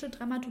episodische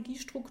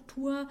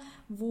Dramaturgiestruktur,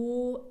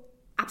 wo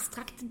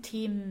abstrakte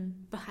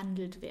Themen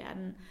behandelt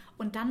werden.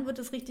 Und dann wird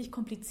es richtig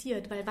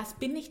kompliziert, weil was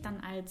bin ich dann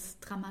als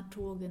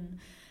Dramaturgin?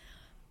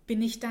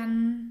 Bin ich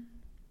dann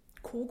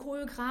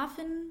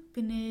Co-Choreografin?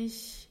 Bin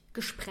ich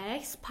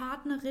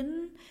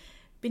Gesprächspartnerin?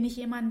 Bin ich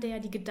jemand, der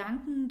die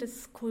Gedanken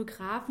des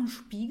Choreografen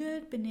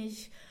spiegelt? Bin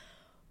ich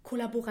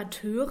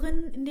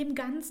Kollaborateurin in dem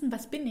Ganzen?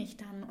 Was bin ich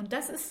dann? Und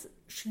das ist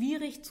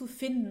schwierig zu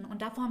finden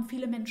und davor haben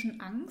viele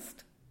Menschen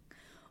Angst.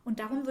 Und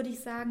darum würde ich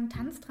sagen,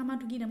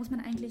 Tanzdramaturgie, da muss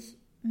man eigentlich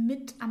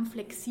mit am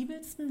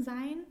flexibelsten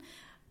sein,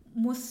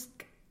 muss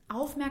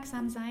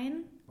aufmerksam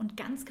sein und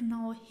ganz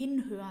genau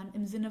hinhören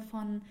im Sinne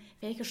von,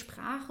 welche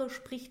Sprache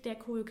spricht der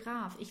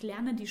Choreograf? Ich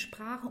lerne die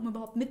Sprache, um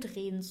überhaupt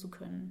mitreden zu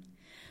können.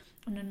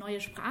 Und eine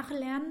neue Sprache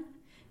lernen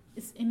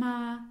ist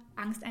immer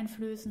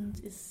angsteinflößend,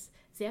 ist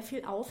sehr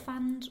viel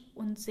Aufwand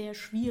und sehr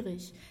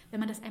schwierig. Wenn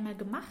man das einmal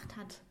gemacht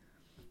hat,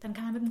 dann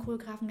kann man mit dem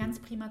Choreografen ganz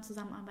prima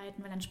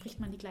zusammenarbeiten, weil dann spricht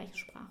man die gleiche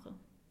Sprache.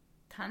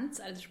 Tanz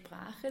als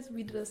Sprache, so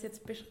wie du das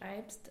jetzt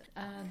beschreibst,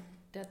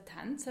 der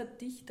Tanz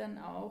hat dich dann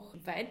auch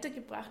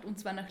weitergebracht und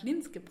zwar nach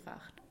Linz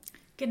gebracht.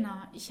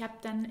 Genau, ich habe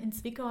dann in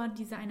Zwickau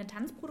diese eine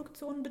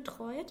Tanzproduktion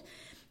betreut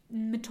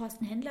mit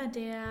Thorsten Händler,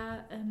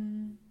 der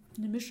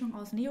eine Mischung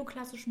aus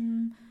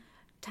neoklassischem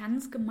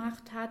Tanz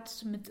gemacht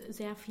hat, mit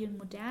sehr vielen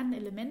modernen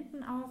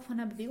Elementen auch von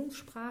der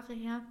Bewegungssprache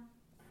her.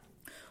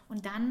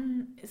 Und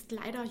dann ist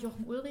leider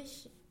Jochen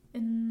Ulrich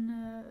in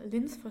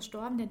Linz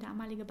verstorben, der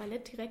damalige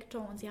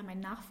Ballettdirektor, und sie haben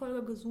einen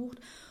Nachfolger gesucht.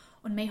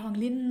 Und Mei Hong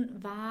Lin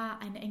war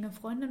eine enge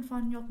Freundin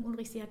von Jochen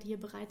Ulrich. Sie hatte hier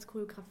bereits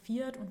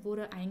choreografiert und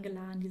wurde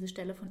eingeladen, diese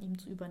Stelle von ihm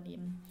zu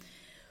übernehmen.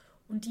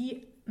 Und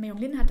die Mei Hong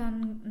Lin hat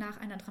dann nach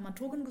einer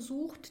Dramaturgin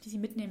gesucht, die sie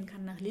mitnehmen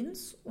kann nach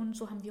Linz. Und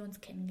so haben wir uns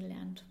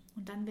kennengelernt.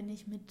 Und dann bin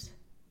ich mit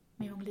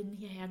Mei Hong Lin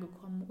hierher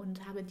gekommen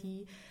und habe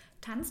die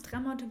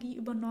Tanzdramaturgie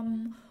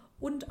übernommen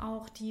und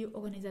auch die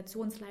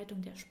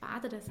Organisationsleitung der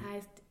Sparte. Das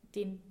heißt,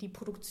 die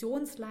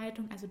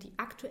Produktionsleitung, also die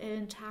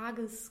aktuellen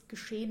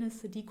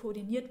Tagesgeschehnisse, die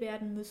koordiniert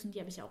werden müssen, die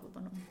habe ich auch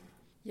übernommen.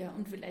 Ja,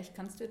 und vielleicht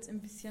kannst du jetzt ein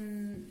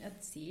bisschen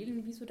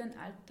erzählen, wie so dein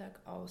Alltag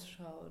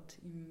ausschaut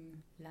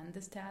im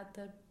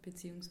Landestheater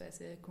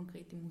beziehungsweise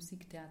konkret im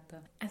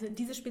Musiktheater. Also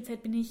diese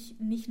Spielzeit bin ich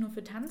nicht nur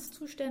für Tanz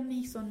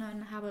zuständig,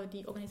 sondern habe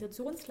die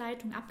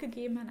Organisationsleitung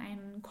abgegeben an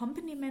einen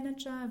Company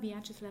Manager,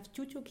 Vyacheslav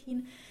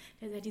Tjutjukin,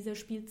 der seit dieser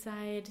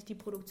Spielzeit die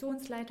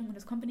Produktionsleitung und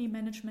das Company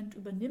Management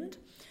übernimmt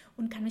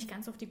und kann mich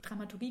ganz auf die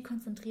Dramaturgie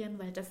konzentrieren,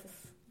 weil das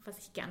ist, was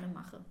ich gerne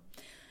mache.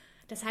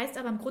 Das heißt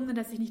aber im Grunde,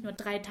 dass ich nicht nur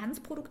 3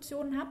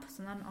 Tanzproduktionen habe,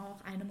 sondern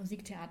auch eine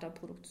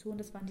Musiktheaterproduktion.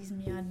 Das war in diesem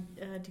Jahr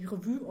die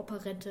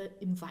Revue-Operette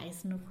Im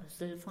weißen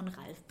Rüssel von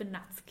Ralf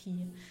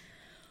Benatzky.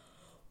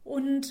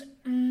 Und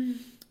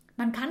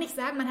man kann nicht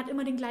sagen, man hat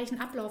immer den gleichen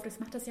Ablauf. Das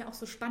macht das ja auch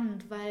so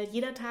spannend, weil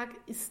jeder Tag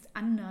ist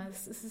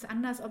anders. Es ist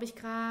anders, ob ich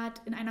gerade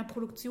in einer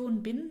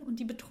Produktion bin und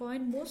die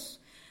betreuen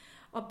muss,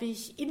 ob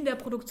ich in der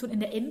Produktion in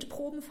der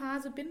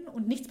Endprobenphase bin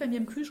und nichts bei mir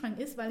im Kühlschrank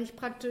ist, weil ich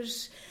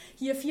praktisch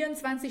hier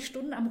 24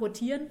 Stunden am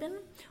Rotieren bin,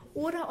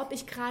 oder ob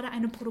ich gerade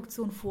eine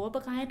Produktion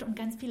vorbereite und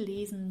ganz viel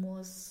lesen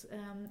muss,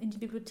 in die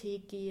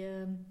Bibliothek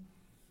gehe,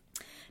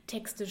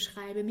 Texte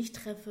schreibe, mich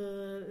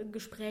treffe,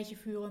 Gespräche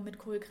führe mit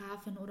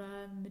Choreografin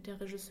oder mit der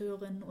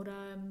Regisseurin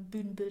oder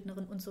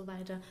Bühnenbildnerin und so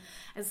weiter.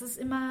 Also es ist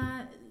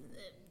immer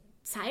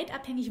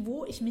zeitabhängig,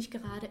 wo ich mich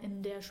gerade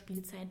in der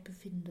Spielzeit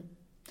befinde.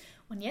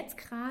 Und jetzt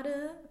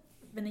gerade,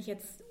 wenn ich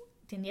jetzt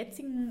den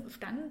jetzigen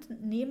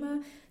Stand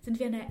nehme, sind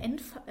wir in der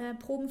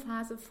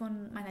Endprobenphase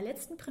von meiner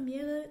letzten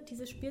Premiere,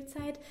 diese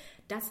Spielzeit.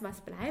 Das,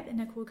 was bleibt, in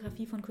der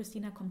Choreografie von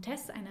Christina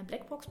Comtesse, einer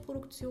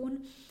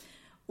Blackbox-Produktion.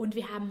 Und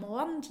wir haben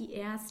morgen die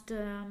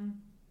erste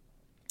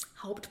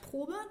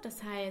Hauptprobe.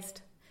 Das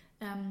heißt,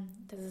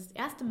 das ist das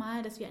erste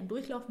Mal, dass wir einen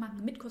Durchlauf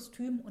machen mit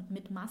Kostüm und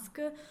mit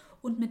Maske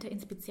und mit der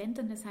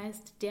Inspizientin. Das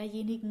heißt,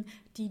 derjenigen,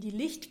 die die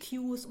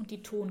Licht-Cues und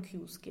die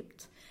Ton-Cues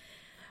gibt.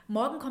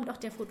 Morgen kommt auch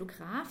der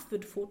Fotograf,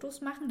 wird Fotos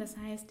machen. Das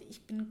heißt,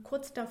 ich bin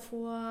kurz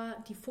davor,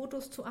 die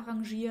Fotos zu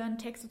arrangieren,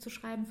 Texte zu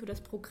schreiben für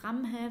das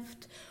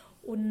Programmheft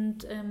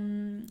und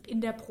in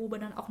der Probe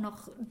dann auch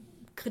noch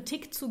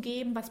Kritik zu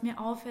geben, was mir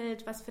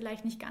auffällt, was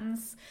vielleicht nicht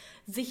ganz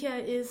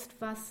sicher ist,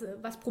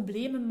 was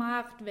Probleme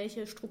macht,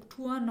 welche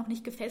Strukturen noch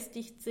nicht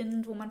gefestigt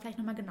sind, wo man vielleicht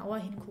nochmal genauer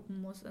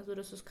hingucken muss. Also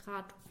das ist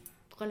gerade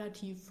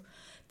relativ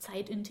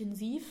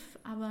zeitintensiv,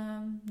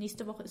 aber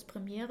nächste Woche ist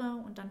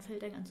Premiere und dann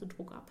fällt der ganze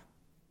Druck ab.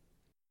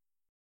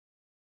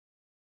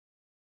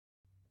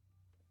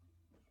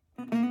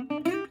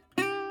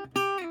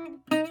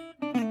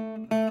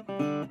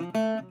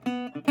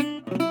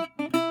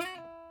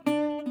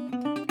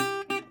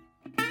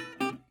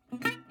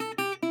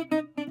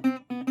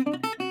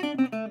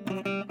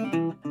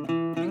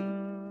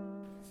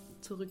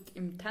 Zurück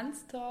im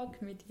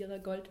Tanztalk mit Ira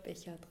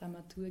Goldbecher,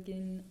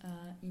 Dramaturgin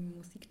im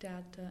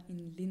Musiktheater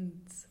in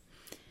Linz.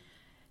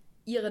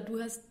 Ira, du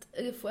hast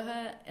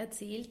vorher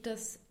erzählt,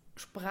 dass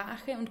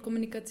Sprache und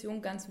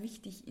Kommunikation ganz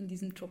wichtig in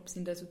diesem Job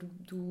sind. Also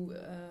du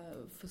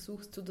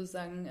versuchst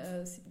sozusagen,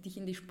 dich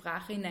in die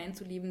Sprache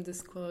hineinzuleben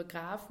des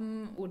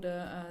Choreografen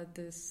oder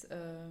des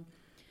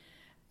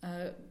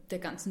der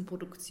ganzen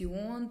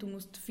Produktion, du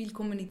musst viel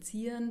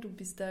kommunizieren, du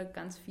bist da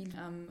ganz viel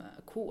am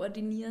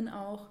Koordinieren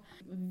auch.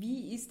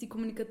 Wie ist die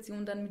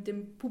Kommunikation dann mit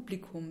dem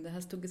Publikum? Da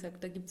hast du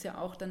gesagt, da gibt es ja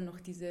auch dann noch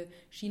diese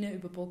Schiene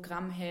über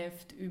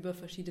Programmheft, über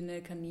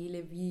verschiedene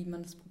Kanäle, wie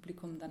man das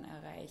Publikum dann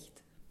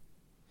erreicht.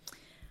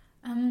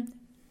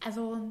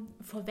 Also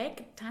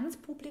vorweg,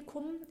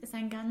 Tanzpublikum ist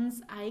ein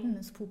ganz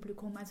eigenes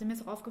Publikum. Also mir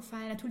ist auch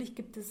aufgefallen, natürlich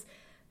gibt es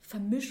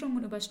Vermischungen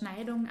und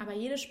Überschneidungen, aber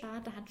jede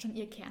Sparte hat schon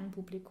ihr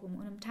Kernpublikum.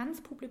 Und im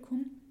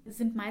Tanzpublikum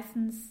sind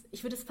meistens,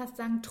 ich würde es fast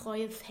sagen,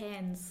 treue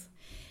Fans.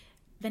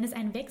 Wenn es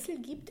einen Wechsel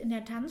gibt in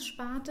der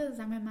Tanzsparte,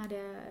 sagen wir mal,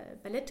 der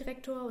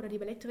Ballettdirektor oder die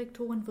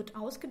Ballettdirektorin wird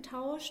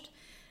ausgetauscht,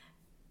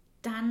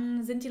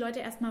 dann sind die Leute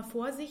erstmal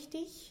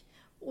vorsichtig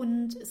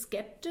und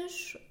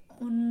skeptisch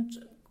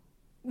und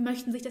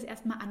möchten sich das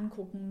erstmal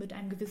angucken mit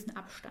einem gewissen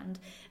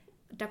Abstand.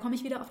 Da komme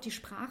ich wieder auf die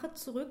Sprache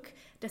zurück,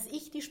 dass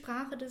ich die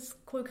Sprache des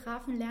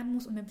Choreografen lernen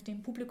muss und mit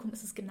dem Publikum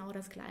ist es genau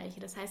das Gleiche.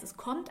 Das heißt, es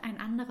kommt ein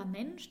anderer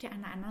Mensch, der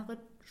eine andere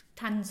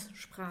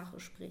Tanzsprache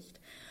spricht.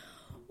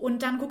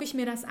 Und dann gucke ich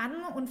mir das an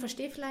und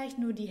verstehe vielleicht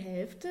nur die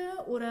Hälfte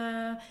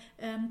oder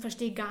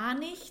verstehe gar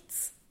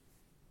nichts.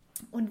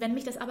 Und wenn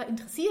mich das aber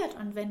interessiert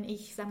und wenn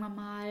ich, sagen wir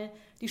mal,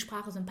 die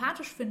Sprache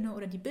sympathisch finde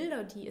oder die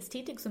Bilder, die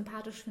Ästhetik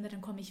sympathisch finde, dann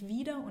komme ich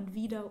wieder und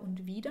wieder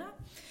und wieder.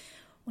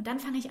 Und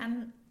dann fange ich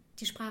an,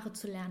 die Sprache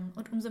zu lernen.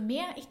 Und umso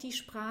mehr ich die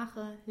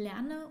Sprache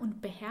lerne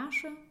und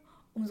beherrsche,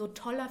 umso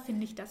toller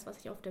finde ich das, was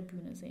ich auf der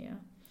Bühne sehe.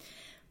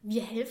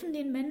 Wir helfen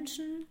den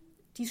Menschen,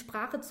 die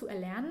Sprache zu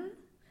erlernen,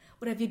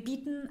 oder wir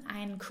bieten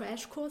einen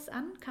Crashkurs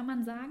an, kann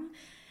man sagen,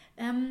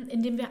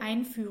 indem wir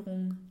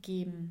Einführung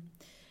geben.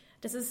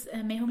 Das ist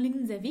Mae Hong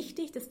Ling sehr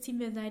wichtig, das ziehen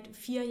wir seit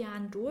 4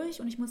 Jahren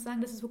durch und ich muss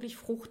sagen, das ist wirklich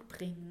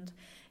fruchtbringend.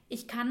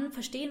 Ich kann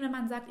verstehen, wenn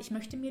man sagt, ich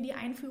möchte mir die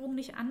Einführung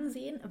nicht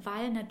ansehen,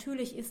 weil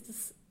natürlich ist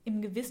es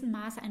im gewissen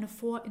Maße eine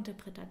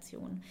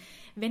Vorinterpretation.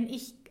 Wenn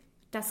ich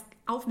das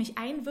auf mich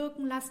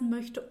einwirken lassen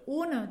möchte,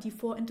 ohne die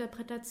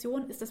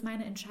Vorinterpretation, ist das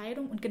meine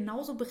Entscheidung und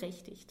genauso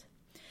berechtigt.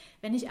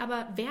 Wenn ich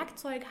aber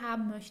Werkzeug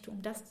haben möchte,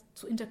 um das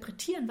zu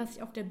interpretieren, was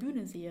ich auf der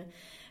Bühne sehe,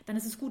 dann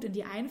ist es gut, in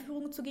die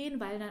Einführung zu gehen,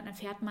 weil dann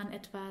erfährt man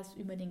etwas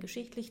über den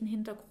geschichtlichen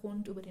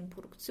Hintergrund, über den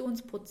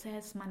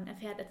Produktionsprozess, man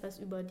erfährt etwas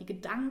über die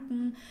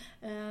Gedanken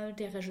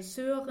der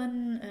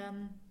Regisseurin,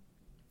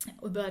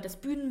 über das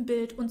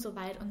Bühnenbild und so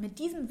weiter. Und mit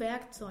diesem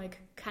Werkzeug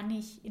kann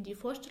ich in die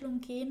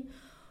Vorstellung gehen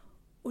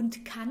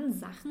und kann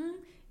Sachen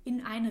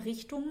in eine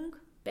Richtung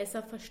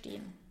besser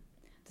verstehen.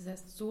 Das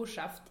heißt, so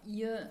schafft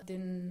ihr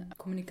den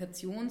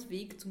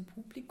Kommunikationsweg zum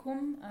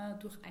Publikum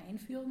durch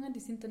Einführungen. Die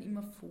sind dann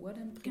immer vor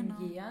den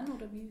Premieren, genau.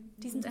 Oder wie?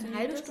 Die sind eine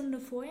halbe Stunde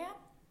vorher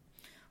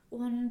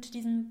und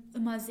die sind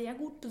immer sehr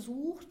gut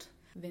besucht.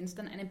 Wenn es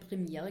dann eine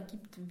Premiere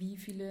gibt, wie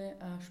viele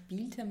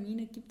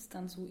Spieltermine gibt es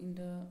dann so in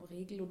der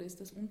Regel oder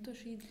ist das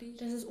unterschiedlich?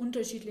 Das ist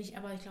unterschiedlich,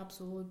 aber ich glaube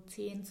so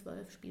 10,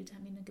 12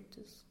 Spieltermine gibt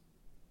es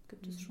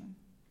schon.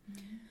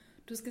 Mhm.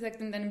 Du hast gesagt,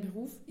 in deinem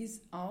Beruf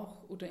ist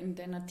auch oder in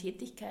deiner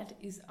Tätigkeit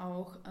ist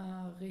auch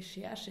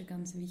Recherche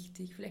ganz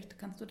wichtig. Vielleicht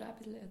kannst du da ein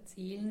bisschen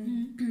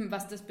erzählen,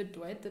 was das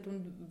bedeutet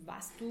und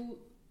was du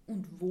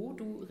und wo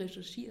du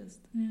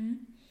recherchierst.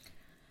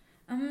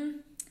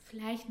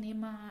 Vielleicht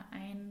nehmen wir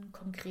ein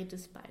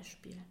konkretes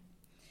Beispiel.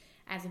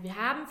 Also wir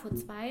haben vor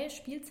 2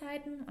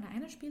 Spielzeiten oder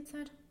eine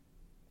Spielzeit,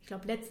 ich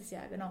glaube letztes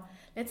Jahr, genau,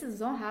 letzte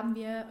Saison haben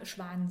wir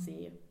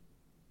Schwanensee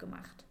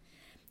gemacht.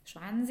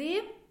 Schwanensee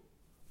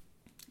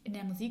in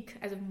der Musik,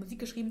 also Musik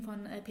geschrieben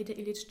von Peter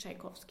Ilyich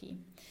Tschaikowski.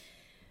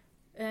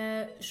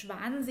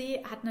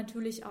 Schwanensee hat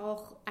natürlich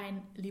auch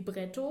ein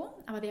Libretto,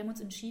 aber wir haben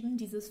uns entschieden,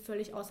 dieses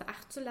völlig außer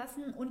Acht zu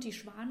lassen und die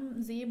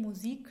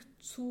Schwanensee-Musik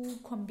zu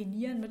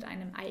kombinieren mit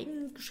einem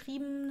eigen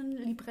geschriebenen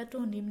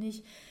Libretto,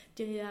 nämlich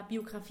der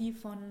Biografie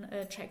von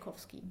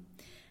Tschaikowski.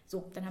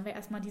 So, dann haben wir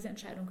erstmal diese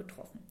Entscheidung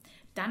getroffen.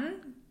 Dann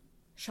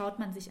schaut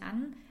man sich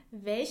an,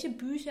 welche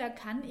Bücher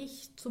kann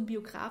ich zum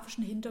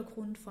biografischen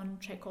Hintergrund von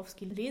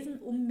Tschaikowski lesen,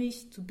 um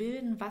mich zu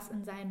bilden, was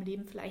in seinem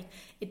Leben vielleicht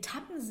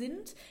Etappen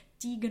sind,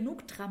 die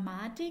genug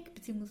Dramatik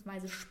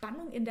bzw.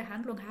 Spannung in der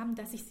Handlung haben,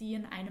 dass ich sie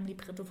in einem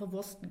Libretto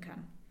verwursten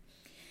kann.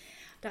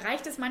 Da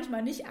reicht es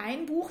manchmal nicht,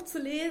 ein Buch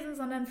zu lesen,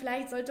 sondern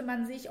vielleicht sollte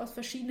man sich aus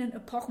verschiedenen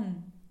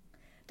Epochen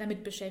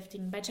damit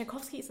beschäftigen. Bei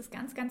Tschaikowski ist es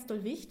ganz, ganz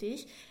doll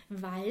wichtig,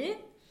 weil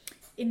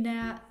in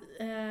der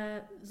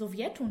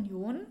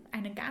Sowjetunion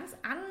eine ganz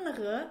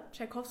andere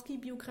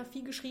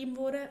Tschaikowski-Biografie geschrieben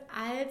wurde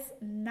als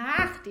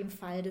nach dem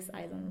Fall des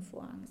Eisernen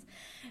Vorhangs.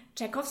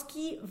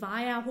 Tschaikowski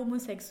war ja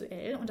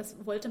homosexuell und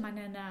das wollte man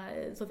in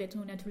der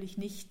Sowjetunion natürlich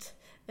nicht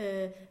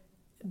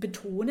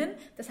betonen.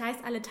 Das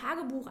heißt, alle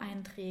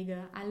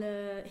Tagebucheinträge,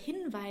 alle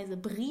Hinweise,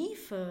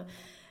 Briefe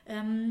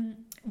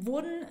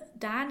wurden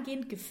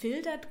dahingehend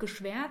gefiltert,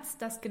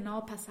 geschwärzt, dass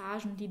genau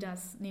Passagen, die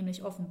das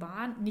nämlich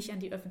offenbaren, nicht an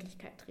die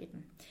Öffentlichkeit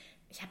treten.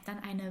 Ich habe dann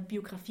eine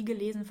Biografie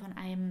gelesen von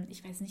einem,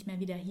 ich weiß nicht mehr,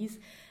 wie der hieß,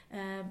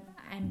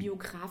 einem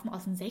Biografen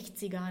aus den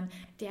 60ern,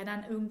 der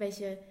dann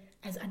irgendwelche,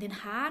 also an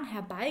den Haaren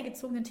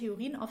herbeigezogenen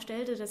Theorien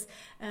aufstellte, dass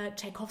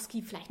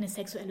Tschaikowski vielleicht eine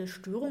sexuelle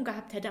Störung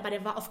gehabt hätte, aber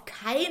der war auf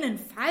keinen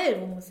Fall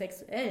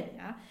homosexuell.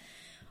 Ja?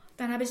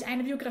 Dann habe ich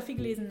eine Biografie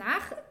gelesen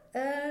nach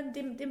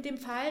dem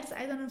Fall des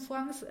Eisernen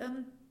Vorhangs,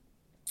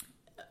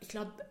 ich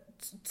glaube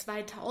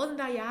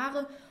 2000er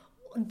Jahre.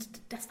 Und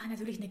das war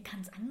natürlich eine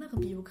ganz andere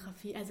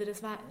Biografie. Also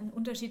das war ein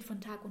Unterschied von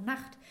Tag und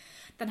Nacht.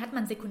 Dann hat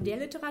man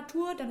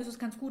Sekundärliteratur, dann ist es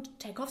ganz gut.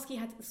 Tschaikowski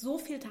hat so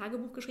viel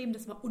Tagebuch geschrieben,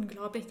 das war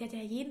unglaublich. Der hat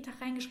ja jeden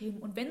Tag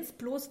reingeschrieben. Und wenn es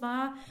bloß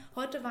war,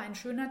 heute war ein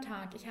schöner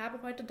Tag, ich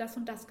habe heute das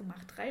und das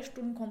gemacht, 3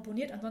 Stunden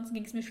komponiert, ansonsten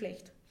ging es mir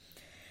schlecht.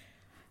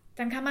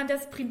 Dann kann man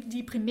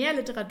die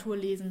Primärliteratur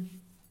lesen.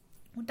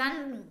 Und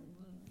dann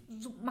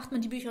macht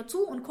man die Bücher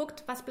zu und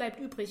guckt, was bleibt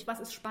übrig,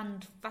 was ist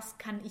spannend, was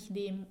kann ich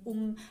nehmen,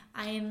 um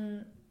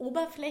ein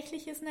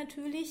oberflächliches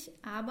natürlich,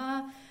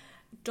 aber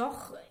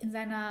doch in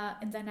seiner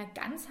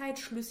Ganzheit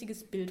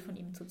schlüssiges Bild von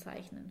ihm zu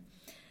zeichnen.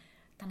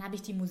 Dann habe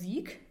ich die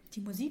Musik.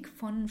 Die Musik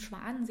von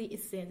Schwanensee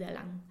ist sehr, sehr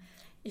lang.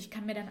 Ich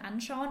kann mir dann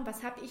anschauen,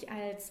 was habe ich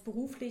als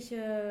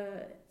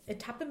berufliche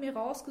Etappe mir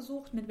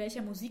rausgesucht, mit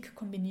welcher Musik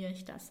kombiniere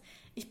ich das.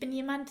 Ich bin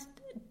jemand,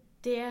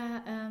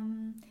 der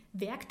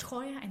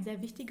Werktreue, ein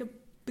sehr wichtiger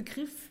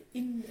Begriff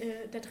in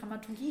der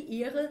Dramaturgie,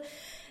 Ehre,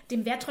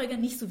 dem Werkträger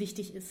nicht so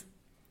wichtig ist.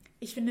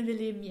 Ich finde, wir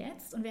leben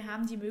jetzt und wir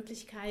haben die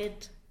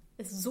Möglichkeit,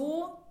 es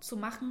so zu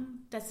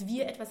machen, dass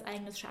wir etwas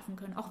Eigenes schaffen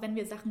können, auch wenn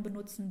wir Sachen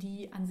benutzen,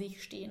 die an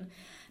sich stehen.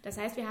 Das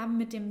heißt, wir haben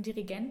mit dem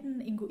Dirigenten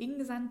Ingo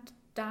Ingensand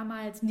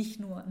damals nicht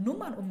nur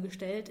Nummern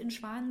umgestellt in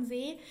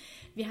Schwanensee,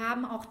 wir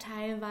haben auch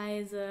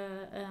teilweise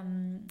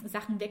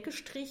Sachen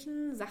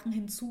weggestrichen, Sachen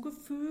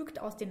hinzugefügt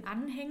aus den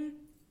Anhängen.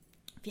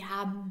 Wir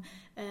haben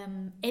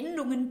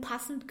Endungen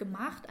passend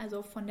gemacht,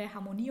 also von der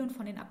Harmonie und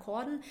von den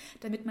Akkorden,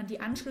 damit man die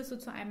Anschlüsse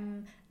zu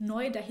einem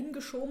neu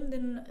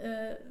dahingeschobenen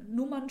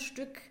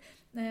Nummernstück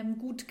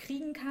gut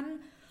kriegen kann.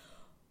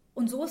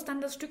 Und so ist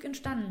dann das Stück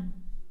entstanden.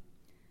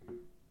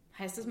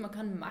 Heißt das, man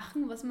kann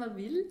machen, was man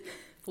will?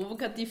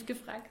 Provokativ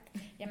gefragt.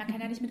 Ja, man kann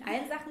ja nicht mit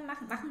allen Sachen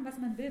machen, was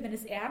man will. Wenn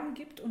es Erben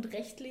gibt und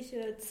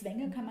rechtliche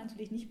Zwänge, kann man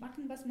natürlich nicht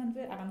machen, was man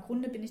will. Aber im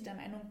Grunde bin ich der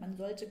Meinung, man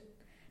sollte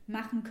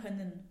machen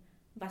können,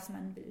 was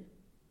man will.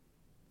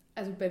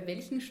 Also bei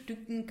welchen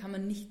Stücken kann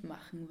man nicht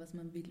machen, was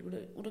man will?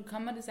 Oder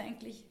kann man das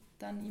eigentlich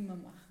dann immer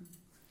machen?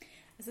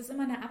 Es ist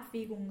immer eine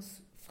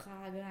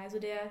Abwägungsfrage. Also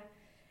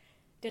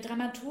der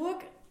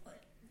Dramaturg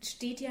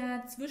steht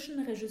ja zwischen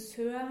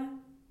Regisseur,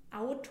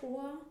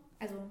 Autor,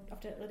 also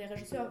der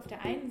Regisseur auf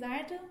der einen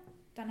Seite,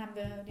 dann haben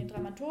wir den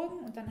Dramaturgen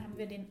und dann haben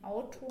wir den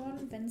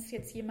Autoren, wenn es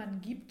jetzt jemanden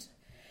gibt.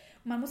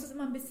 Und man muss es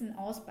immer ein bisschen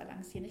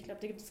ausbalancieren. Ich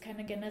glaube, da gibt es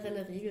keine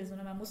generelle Regel,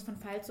 sondern man muss von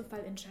Fall zu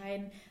Fall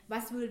entscheiden,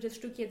 was würde das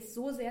Stück jetzt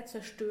so sehr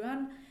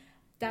zerstören,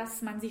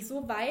 dass man sich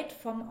so weit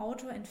vom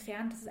Autor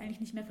entfernt, dass es eigentlich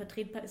nicht mehr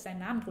vertretbar ist, seinen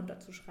Namen drunter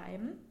zu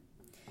schreiben.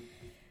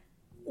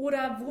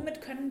 Oder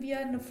womit können wir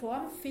eine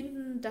Form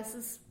finden, dass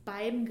es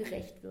beiden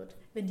gerecht wird?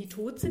 Wenn die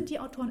tot sind, die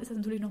Autoren, ist das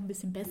natürlich noch ein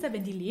bisschen besser.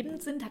 Wenn die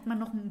lebend sind, hat man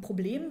noch ein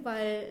Problem,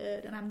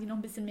 weil dann haben die noch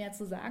ein bisschen mehr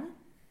zu sagen.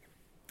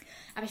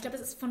 Aber ich glaube,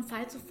 es ist von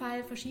Fall zu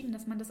Fall verschieden,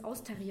 dass man das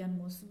austarieren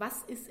muss.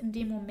 Was ist in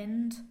dem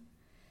Moment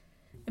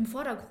im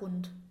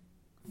Vordergrund?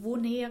 Wo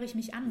nähere ich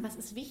mich an? Was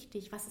ist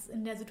wichtig? Was ist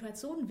in der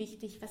Situation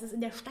wichtig? Was ist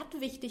in der Stadt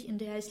wichtig, in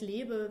der ich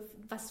lebe?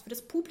 Was ist für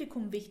das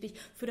Publikum wichtig?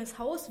 Für das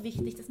Haus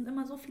wichtig? Das sind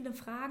immer so viele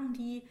Fragen,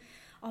 die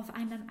auf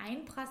einen dann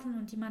einprasseln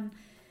und die man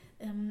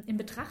in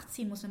Betracht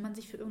ziehen muss, wenn man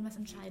sich für irgendwas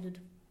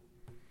entscheidet.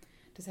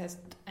 Das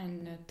heißt,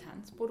 eine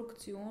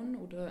Tanzproduktion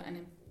oder eine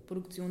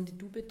Produktion, die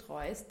du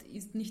betreust,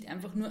 ist nicht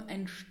einfach nur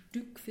ein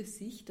Stück für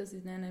sich, das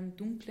in einem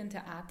dunklen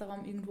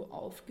Theaterraum irgendwo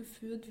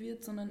aufgeführt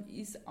wird, sondern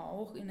ist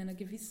auch in einer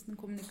gewissen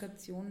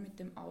Kommunikation mit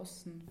dem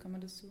Außen. Kann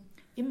man das so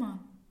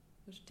immer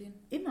verstehen?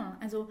 Immer.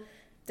 Also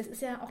das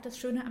ist ja auch das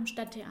Schöne am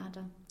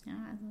Stadttheater. Ja,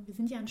 also wir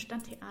sind ja ein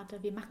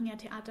Stadttheater. Wir machen ja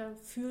Theater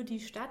für die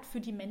Stadt, für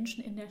die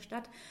Menschen in der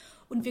Stadt.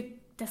 Und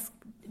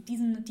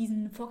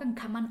diesen Vorgang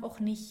kann man auch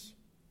nicht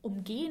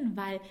umgehen,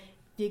 weil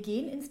wir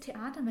gehen ins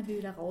Theater und wenn wir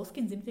wieder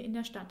rausgehen, sind wir in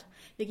der Stadt.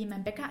 Wir gehen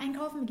beim Bäcker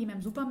einkaufen, wir gehen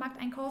beim Supermarkt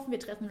einkaufen, wir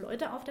treffen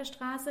Leute auf der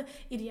Straße.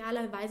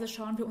 Idealerweise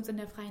schauen wir uns in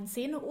der freien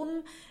Szene um.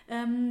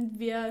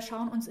 Wir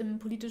schauen uns im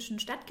politischen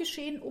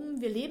Stadtgeschehen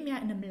um. Wir leben ja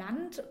in einem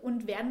Land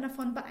und werden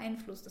davon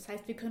beeinflusst. Das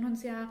heißt, wir können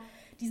uns ja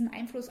diesen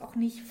Einfluss auch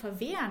nicht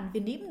verwehren.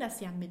 Wir nehmen das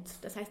ja mit.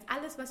 Das heißt,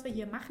 alles, was wir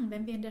hier machen,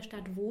 wenn wir in der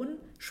Stadt wohnen,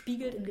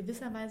 spiegelt in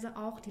gewisser Weise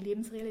auch die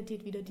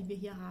Lebensrealität wider, die wir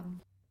hier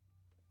haben.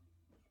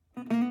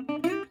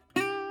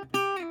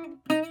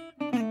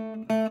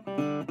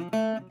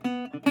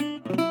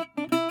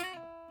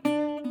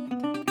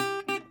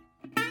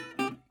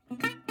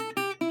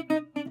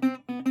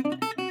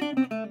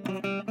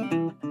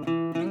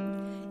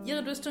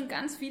 Ira, du hast schon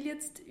ganz viel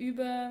jetzt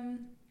über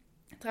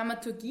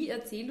Dramaturgie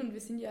erzählt und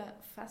wir sind ja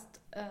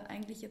fast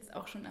eigentlich jetzt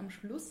auch schon am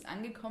Schluss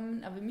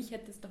angekommen, aber mich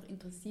hätte es doch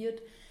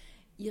interessiert,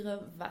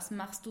 Ira, was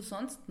machst du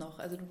sonst noch?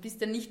 Also du bist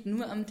ja nicht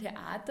nur am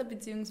Theater,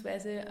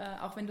 beziehungsweise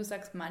auch wenn du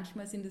sagst,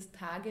 manchmal sind es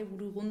Tage, wo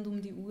du rund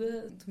um die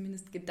Uhr,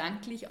 zumindest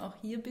gedanklich auch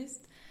hier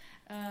bist.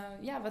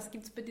 Was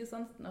gibt es bei dir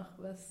sonst noch,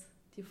 was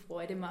dir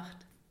Freude macht?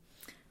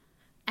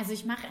 Also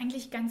ich mache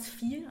eigentlich ganz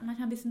viel und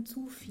manchmal ein bisschen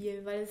zu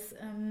viel,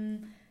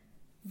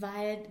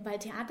 weil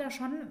Theater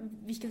schon,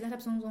 wie ich gesagt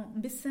habe, so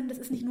ein bisschen, das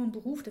ist nicht nur ein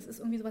Beruf, das ist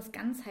irgendwie sowas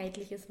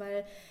Ganzheitliches,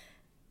 weil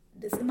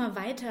das immer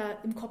weiter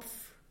im Kopf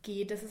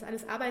geht. Das ist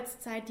alles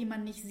Arbeitszeit, die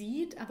man nicht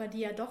sieht, aber die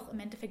ja doch im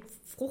Endeffekt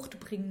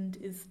fruchtbringend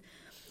ist.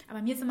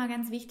 Aber mir ist immer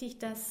ganz wichtig,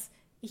 dass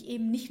ich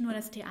eben nicht nur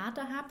das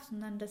Theater habe,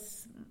 sondern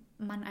dass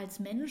man als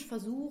Mensch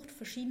versucht,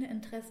 verschiedene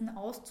Interessen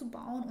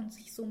auszubauen und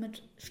sich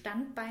somit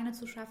Standbeine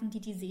zu schaffen,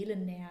 die die Seele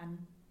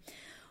nähern.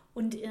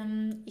 Und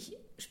ich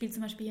spiele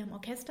zum Beispiel hier im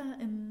Orchester,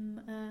 im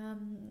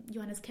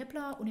Johannes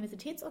Kepler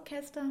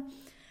Universitätsorchester.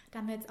 Da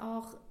haben wir jetzt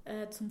auch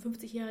zum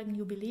 50-jährigen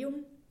Jubiläum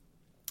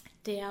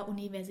der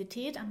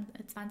Universität am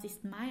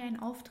 20. Mai einen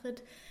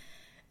Auftritt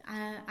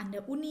an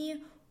der Uni.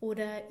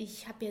 Oder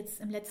ich habe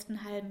jetzt im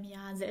letzten halben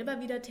Jahr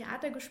selber wieder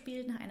Theater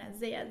gespielt, nach einer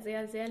sehr,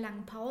 sehr, sehr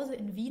langen Pause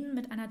in Wien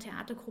mit einer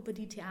Theatergruppe,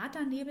 die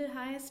Theaternebel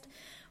heißt,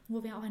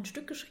 wo wir auch ein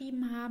Stück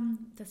geschrieben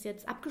haben, das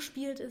jetzt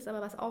abgespielt ist, aber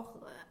was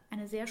auch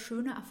eine sehr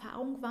schöne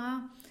Erfahrung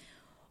war.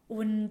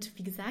 Und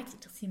wie gesagt, ich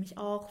interessiere mich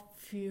auch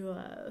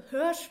für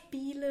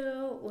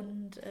Hörspiele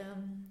und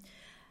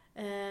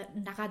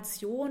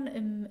Narration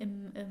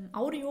im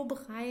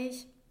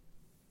Audiobereich.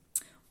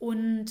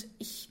 Und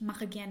ich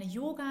mache gerne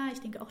Yoga.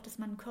 Ich denke auch, dass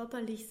man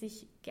körperlich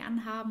sich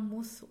gern haben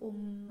muss,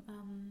 um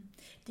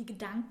die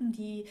Gedanken,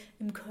 die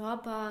im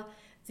Körper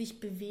sich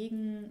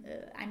bewegen,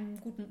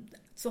 einem guten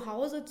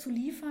Zuhause zu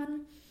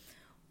liefern.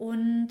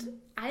 Und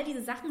all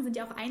diese Sachen sind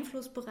ja auch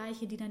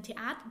Einflussbereiche, die dann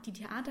die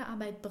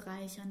Theaterarbeit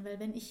bereichern.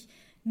 Weil wenn ich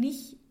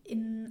nicht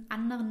in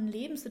anderen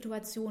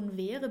Lebenssituationen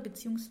wäre,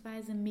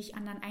 beziehungsweise mich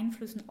anderen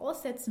Einflüssen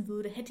aussetzen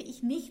würde, hätte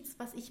ich nichts,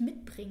 was ich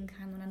mitbringen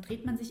kann. Und dann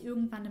dreht man sich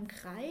irgendwann im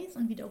Kreis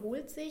und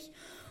wiederholt sich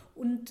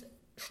und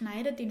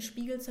schneidet den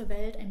Spiegel zur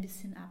Welt ein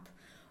bisschen ab.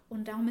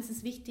 Und darum ist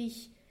es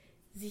wichtig,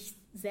 sich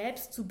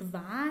selbst zu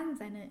bewahren,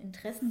 seine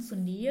Interessen zu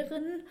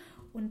nähren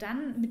und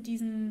dann mit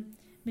diesem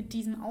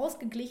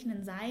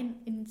ausgeglichenen Sein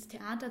ins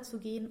Theater zu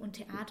gehen und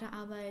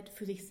Theaterarbeit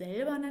für sich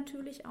selber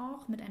natürlich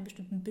auch, mit einem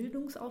bestimmten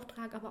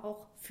Bildungsauftrag, aber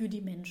auch für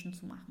die Menschen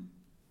zu machen.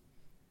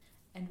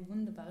 Ein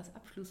wunderbares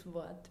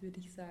Abschlusswort, würde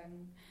ich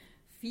sagen.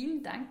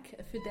 Vielen Dank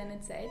für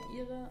deine Zeit,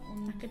 Ira.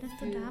 Und danke, dass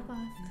du da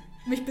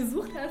warst, mich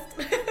besucht hast.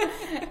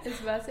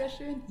 Es war sehr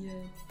schön hier.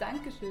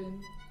 Dankeschön.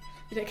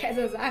 Wie der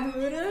Kaiser sagen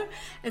würde,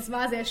 es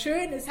war sehr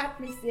schön, es hat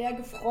mich sehr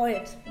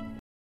gefreut.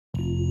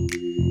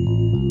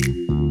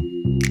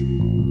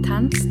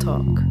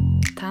 Tanztalk.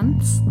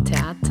 Tanz,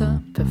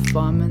 Theater,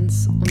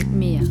 Performance und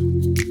mehr.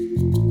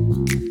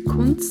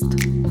 Kunst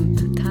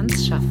und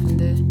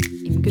Tanzschaffende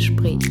im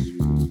Gespräch.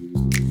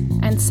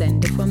 Ein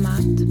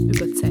Sendeformat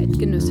über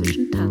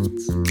zeitgenössischen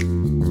Tanz.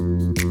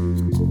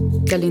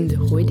 Galinde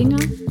Rödinger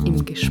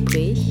im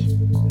Gespräch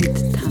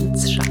mit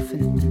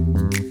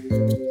Tanzschaffenden.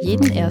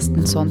 Jeden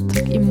ersten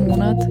Sonntag im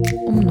Monat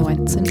um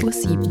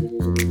 19:07 Uhr.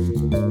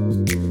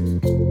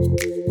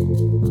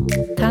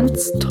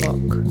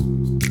 Tanztalk.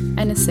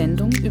 Eine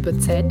Sendung über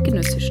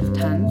zeitgenössischen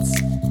Tanz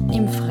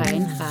im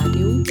freien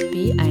Radio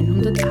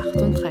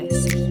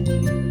B138.